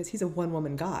anything because he's a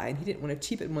one-woman guy, and he didn't want to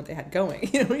cheapen what they had going.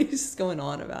 He's just going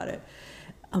on about it.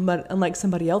 But unlike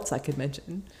somebody else I could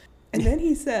mention. And then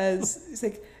he says, he's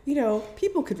like,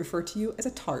 people could refer to you as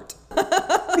a tart. I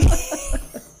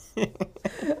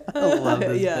love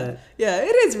this bit. Yeah,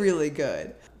 it is really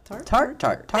good. Tart.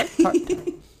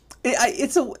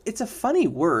 It's a funny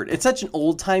word. It's such an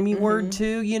old-timey word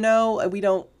too, we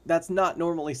don't, that's not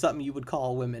normally something you would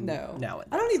call women nowadays.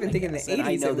 I don't even think in the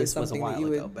 80s it was something that you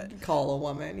would call a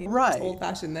woman. Right. It's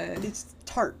old-fashioned then. It's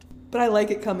tart. But I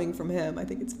like it coming from him. I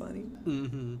think it's funny.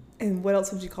 Mm-hmm. And what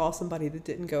else would you call somebody that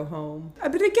didn't go home?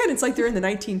 But again, it's like they're in the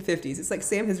 1950s. It's like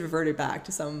Sam has reverted back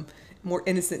to some more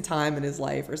innocent time in his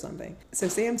life or something. So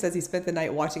Sam says he spent the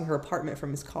night watching her apartment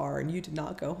from his car and you did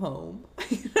not go home.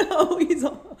 He's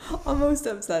almost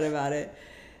upset about it.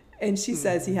 And she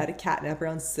says he had a catnap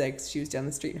around 6. She was down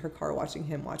the street in her car watching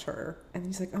him watch her. And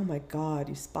he's like, oh my God,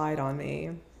 you spied on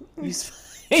me. You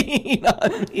spied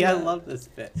on me. I love this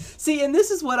bit. See, and this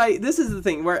is the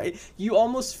thing where you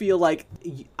almost feel like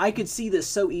I could see this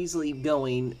so easily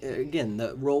going, again,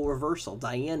 the role reversal.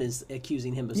 Diane is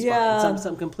accusing him of spying.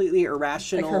 Some completely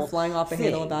irrational like her flying off the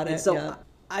handle about it. And so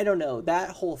I don't know.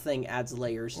 That whole thing adds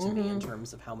layers to me in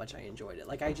terms of how much I enjoyed it.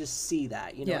 Like, I just see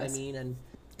that, you know what I mean? And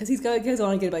because he goes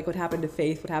on to get like what happened to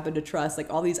faith, what happened to trust,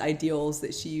 like all these ideals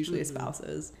that she usually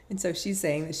espouses. And so she's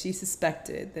saying that she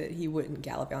suspected that he wouldn't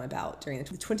gallop on about during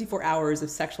the 24 hours of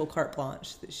sexual carte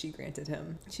blanche that she granted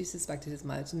him. She suspected as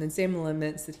much. And then Sam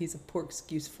laments that he's a poor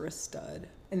excuse for a stud.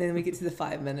 And then we get to the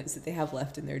 5 minutes that they have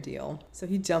left in their deal. So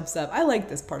he jumps up. I like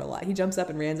this part a lot. He jumps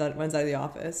up and runs out of the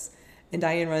office. And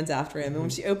Diane runs after him. And when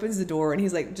she opens the door and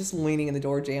he's like just leaning in the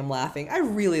door jamb laughing, I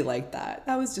really like that.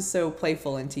 That was just so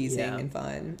playful and teasing and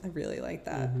fun. I really like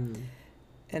that. And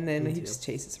then he just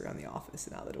chases her around the office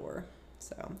and out the door.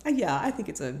 So I think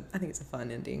it's a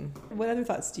fun ending. What other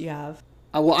thoughts do you have?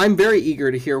 Well, I'm very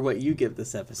eager to hear what you give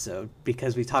this episode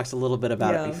because we talked a little bit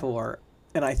about it before.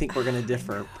 And I think we're going to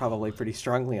differ probably pretty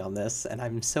strongly on this. And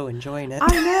I'm so enjoying it.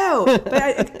 I know.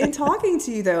 But in talking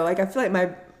to you, though, like I feel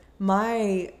like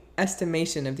my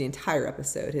estimation of the entire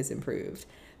episode has improved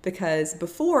because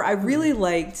before I really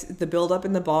liked the build up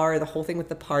in the bar, the whole thing with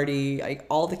the party, like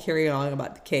all the carry on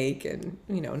about the cake and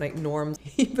like Norm's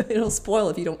it'll spoil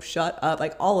if you don't shut up,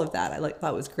 like all of that I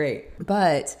thought was great.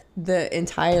 But the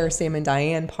entire Sam and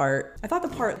Diane part, I thought the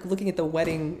part looking at the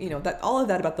wedding, that all of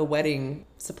that about the wedding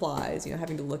supplies,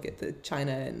 having to look at the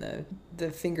china and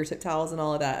the fingertip towels and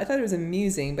all of that, I thought it was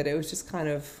amusing, but it was just kind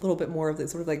of a little bit more of the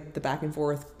sort of like the back and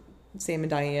forth Sam and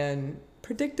Diane,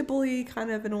 predictably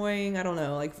kind of annoying. I don't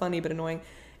know, like funny but annoying.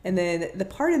 And then the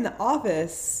part in the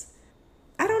office,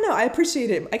 I don't know. I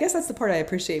appreciate it. I guess that's the part I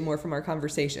appreciate more from our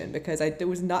conversation because it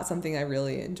was not something I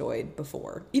really enjoyed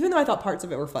before, even though I thought parts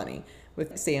of it were funny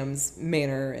with Sam's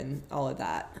manner and all of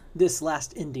that. This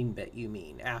last ending bit, you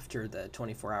mean, after the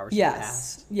 24 hours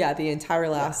passed? Yeah, the entire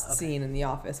last scene in the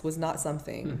office was not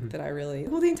something that I really...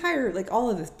 Well, the entire, like all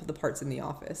of the parts in the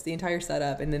office, the entire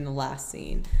setup, and then the last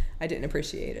scene, I didn't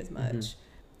appreciate as much.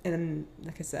 And then,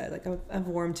 like I said, like I've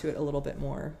warmed to it a little bit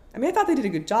more. I mean, I thought they did a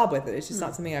good job with it. It's just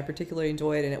not something I particularly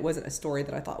enjoyed, and it wasn't a story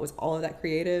that I thought was all of that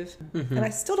creative. And I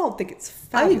still don't think it's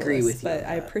fabulous. I agree with you, but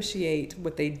I appreciate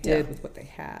what they did with what they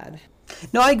had.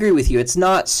 No, I agree with you. It's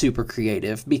not super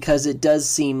creative because it does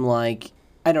seem like,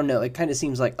 I don't know, it kind of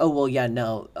seems like, oh, well, yeah,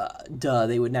 no, duh,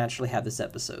 they would naturally have this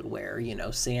episode where,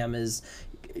 Sam is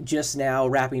just now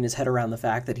wrapping his head around the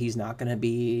fact that he's not going to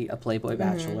be a Playboy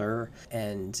bachelor,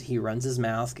 and he runs his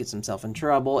mouth, gets himself in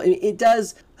trouble.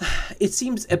 It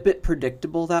seems a bit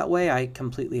predictable that way. I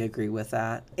completely agree with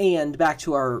that. And back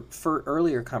to our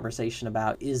earlier conversation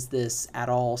about, is this at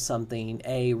all something,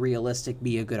 A, realistic,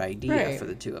 B, a good idea for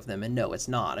the two of them? And no, it's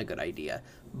not a good idea.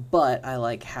 But I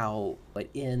like how it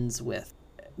ends with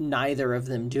neither of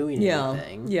them doing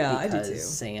anything. Yeah, I do too.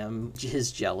 Because Sam,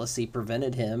 his jealousy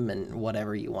prevented him, and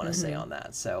whatever you want to say on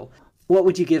that. So what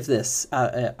would you give this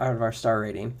out of our star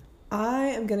rating? I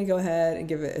am going to go ahead and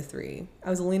give it a 3. I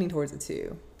was leaning towards a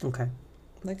 2. Okay.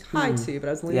 Like high 2, but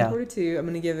I was leaning toward a 2. I'm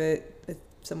going to give it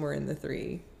somewhere in the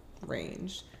 3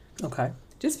 range. Okay.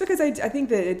 Just because I think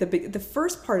that the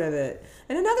first part of it,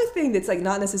 and another thing that's like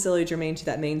not necessarily germane to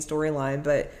that main storyline,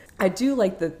 but I do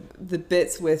like the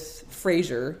bits with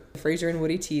Frasier and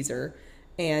Woody Teaser,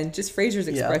 and just Frasier's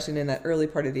expression in that early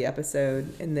part of the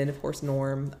episode, and then of course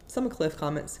Norm. Some of Cliff's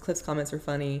comments are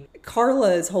funny.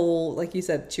 Carla's whole, like you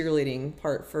said, cheerleading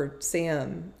part for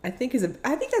Sam, I think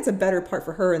that's a better part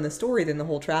for her in the story than the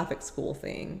whole traffic school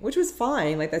thing, which was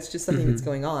fine. Like that's just something that's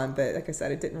going on, but like I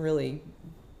said, it didn't really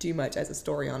do much as a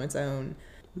story on its own.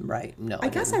 Right. No, I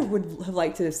guess I would have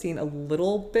liked to have seen a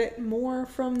little bit more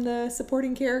from the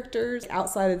supporting characters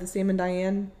outside of the Sam and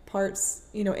Diane parts,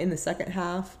 in the second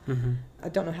half. I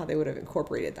don't know how they would have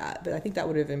incorporated that, but I think that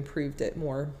would have improved it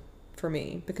more for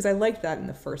me because I liked that in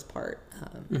the first part.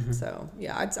 So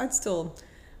yeah,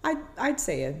 I'd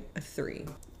say a 3.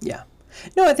 Yeah.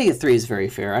 No, I think a 3 is very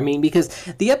fair. I mean, because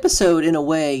the episode, in a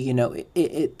way,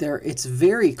 it's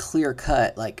very clear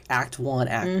cut, like Act 1,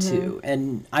 Act 2,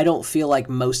 and I don't feel like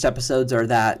most episodes are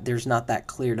that. There's not that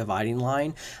clear dividing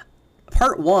line.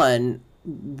 Part 1,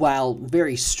 while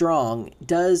very strong,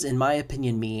 does, in my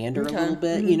opinion, meander a little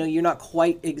bit. You're not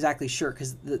quite exactly sure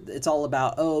because it's all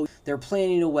about, they're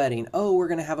planning a wedding. We're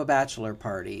going to have a bachelor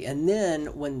party. And then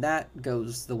when that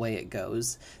goes the way it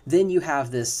goes, then you have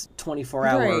this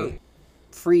 24-hour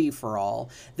free-for-all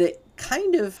that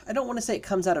kind of, I don't want to say it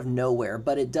comes out of nowhere,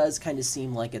 but it does kind of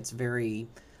seem like it's very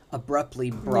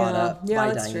abruptly brought up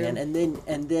by Diane. True.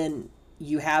 And then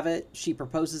you have it, she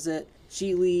proposes it,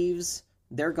 she leaves,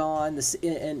 they're gone,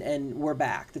 and we're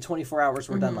back. The 24 hours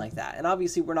were done like that. And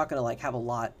obviously we're not going to like have a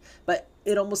lot, but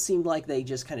it almost seemed like they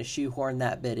just kind of shoehorned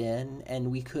that bit in,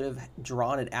 and we could have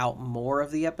drawn it out more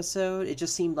of the episode. It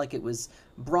just seemed like it was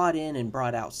brought in and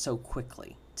brought out so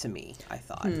quickly to me, I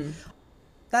thought.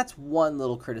 That's one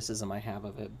little criticism I have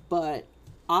of it, but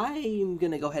I'm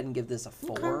going to go ahead and give this a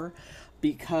 4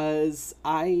 because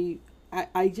I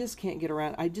just can't get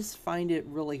around. I just find it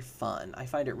really fun. I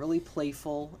find it really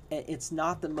playful. It's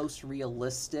not the most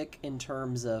realistic in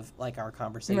terms of like our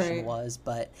conversation was,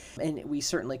 and we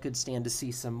certainly could stand to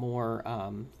see some more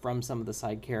from some of the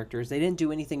side characters. They didn't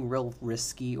do anything real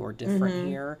risky or different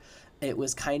here. It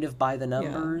was kind of by the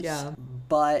numbers,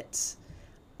 but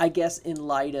I guess in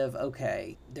light of,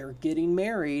 okay, they're getting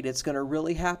married, it's going to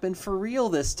really happen for real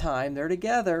this time. They're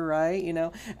together, right?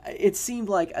 It seemed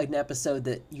like an episode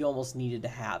that you almost needed to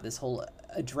have, this whole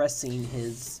addressing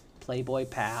his Playboy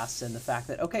past and the fact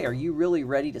that, okay, are you really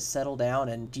ready to settle down?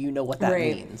 And do you know what that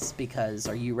means? Because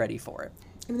are you ready for it?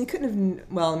 I mean, they couldn't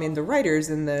have, the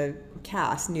writers and the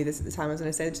cast knew this at the time. I was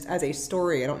going to say, just as a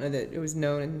story, I don't know that it was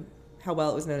known and how well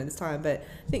it was known at this time, but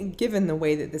I think given the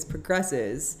way that this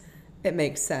progresses, it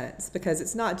makes sense because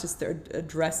it's not just they're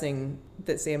addressing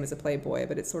that Sam is a playboy,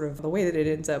 but it's sort of the way that it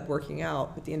ends up working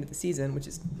out at the end of the season, which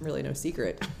is really no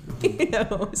secret,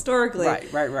 historically. Right.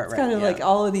 It's kind of like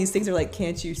all of these things are like,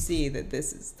 can't you see that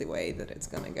this is the way that it's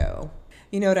going to go?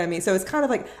 You know what I mean? So it's kind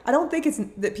of like, I don't think it's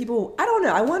that people, I don't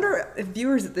know. I wonder if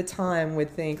viewers at the time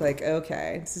would think like,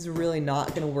 okay, this is really not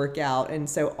going to work out. And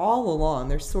so all along,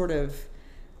 there's sort of,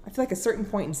 I feel like a certain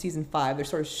point in season 5, they're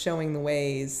sort of showing the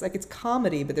ways, like it's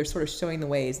comedy, but they're sort of showing the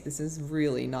ways this is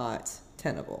really not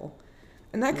tenable.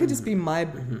 And that could just be my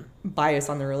bias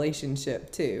on the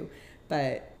relationship too.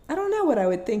 But I don't know what I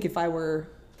would think if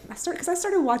because I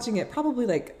started watching it probably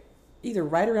like either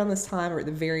right around this time or at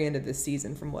the very end of this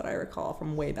season from what I recall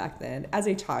from way back then as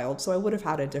a child. So I would have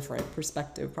had a different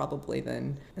perspective probably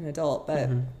than an adult, but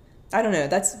I don't know.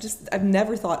 That's just, I've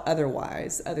never thought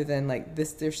otherwise, other than like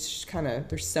this, they're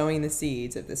sowing the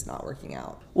seeds of this not working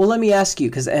out. Well, let me ask you,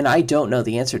 and I don't know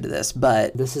the answer to this,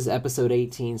 but this is episode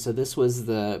 18, so this was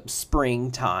the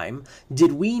springtime.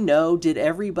 Did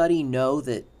everybody know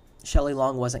that Shelley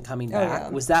Long wasn't coming back?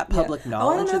 Was that public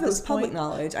knowledge? I don't know if it was point? public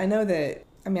knowledge. I know that,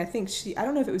 I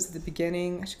don't know if it was the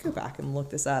beginning. I should go back and look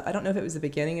this up. I don't know if it was the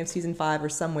beginning of season 5 or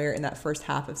somewhere in that first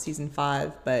half of season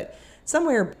 5, but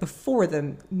somewhere before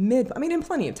the in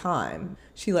plenty of time,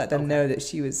 she let them know that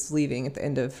she was leaving at the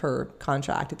end of her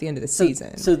contract, at the end of the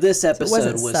season. So this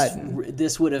episode was sudden.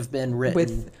 This would have been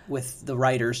written with the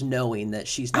writers knowing that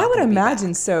she's not. I would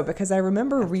imagine so, because I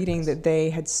remember reading that they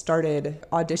had started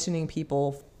auditioning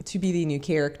people to be the new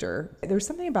character. There was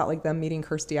something about like them meeting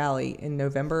Kirstie Alley in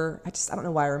November. I don't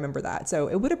know why I remember that. So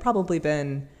it would have probably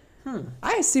been.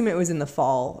 I assume it was in the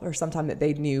fall or sometime that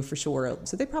they knew for sure.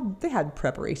 So they had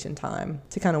preparation time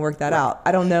to kind of work that out.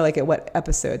 I don't know like at what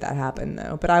episode that happened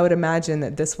though, but I would imagine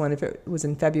that this one, if it was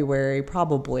in February,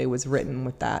 probably was written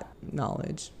with that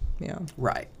knowledge. Yeah.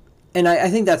 Right. And I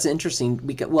think that's interesting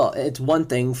because, well, it's one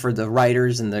thing for the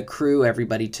writers and the crew,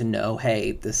 everybody to know,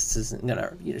 hey, this isn't going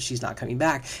to, she's not coming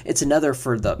back. It's another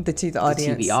for the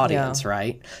TV audience,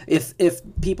 right? If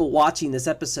people watching this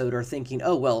episode are thinking,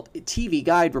 oh, well, TV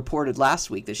Guide reported last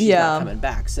week that she's not coming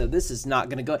back, so this is not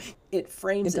going to go. It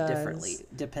frames it differently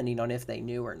depending on if they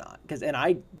knew or not. And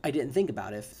I didn't think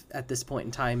about if at this point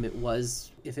in time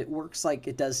if it works like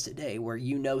it does today, where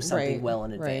something well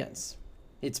in advance.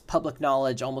 It's public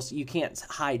knowledge, almost, you can't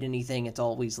hide anything, it's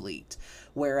always leaked.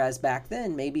 Whereas back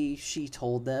then, maybe she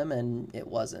told them and it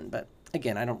wasn't. But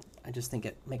again, I just think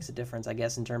it makes a difference, I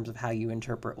guess, in terms of how you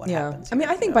interpret what happens. I mean,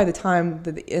 I think by the time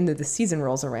that the end of the season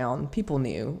rolls around, people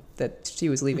knew that she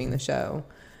was leaving the show.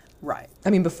 Right.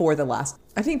 I mean, before the last,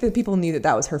 I think that people knew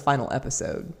that was her final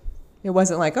episode. It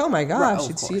wasn't like, oh my gosh,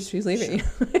 she's leaving.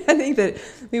 Sure. I think that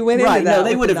we went into that. No,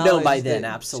 they would have known by then,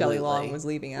 absolutely. Shelley Long was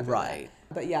leaving after that.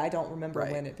 But yeah, I don't remember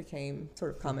when it became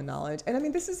sort of common knowledge. And I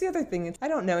mean, this is the other thing. I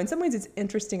don't know. In some ways, it's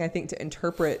interesting, I think, to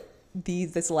interpret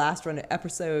this last run of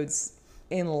episodes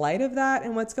in light of that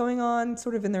and what's going on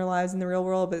sort of in their lives in the real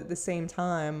world. But at the same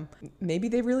time, maybe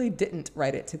they really didn't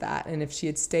write it to that. And if she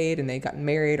had stayed and they'd gotten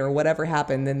married or whatever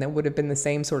happened, then that would have been the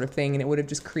same sort of thing. And it would have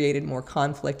just created more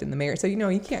conflict in the marriage. So,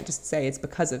 you can't just say it's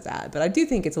because of that. But I do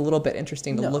think it's a little bit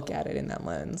interesting to look at it in that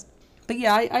lens. But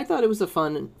yeah, I thought it was a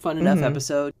fun enough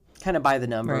episode. Kind of by the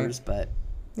numbers, but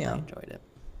I enjoyed it.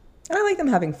 And I like them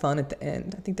having fun at the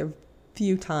end. I think there are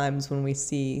few times when we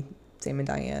see Sam and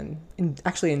Diane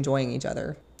actually enjoying each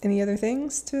other. Any other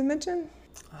things to mention?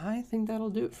 I think that'll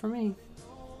do it for me.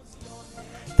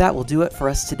 That will do it for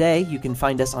us today. You can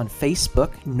find us on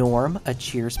Facebook, Norm, a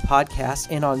Cheers podcast,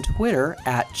 and on Twitter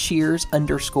at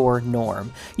Cheers_Norm.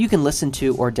 You can listen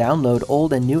to or download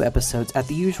old and new episodes at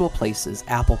the usual places: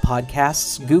 Apple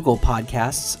Podcasts, Google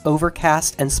Podcasts,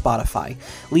 Overcast, and Spotify.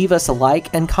 Leave us a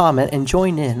like and comment and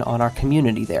join in on our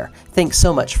community there. Thanks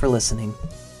so much for listening.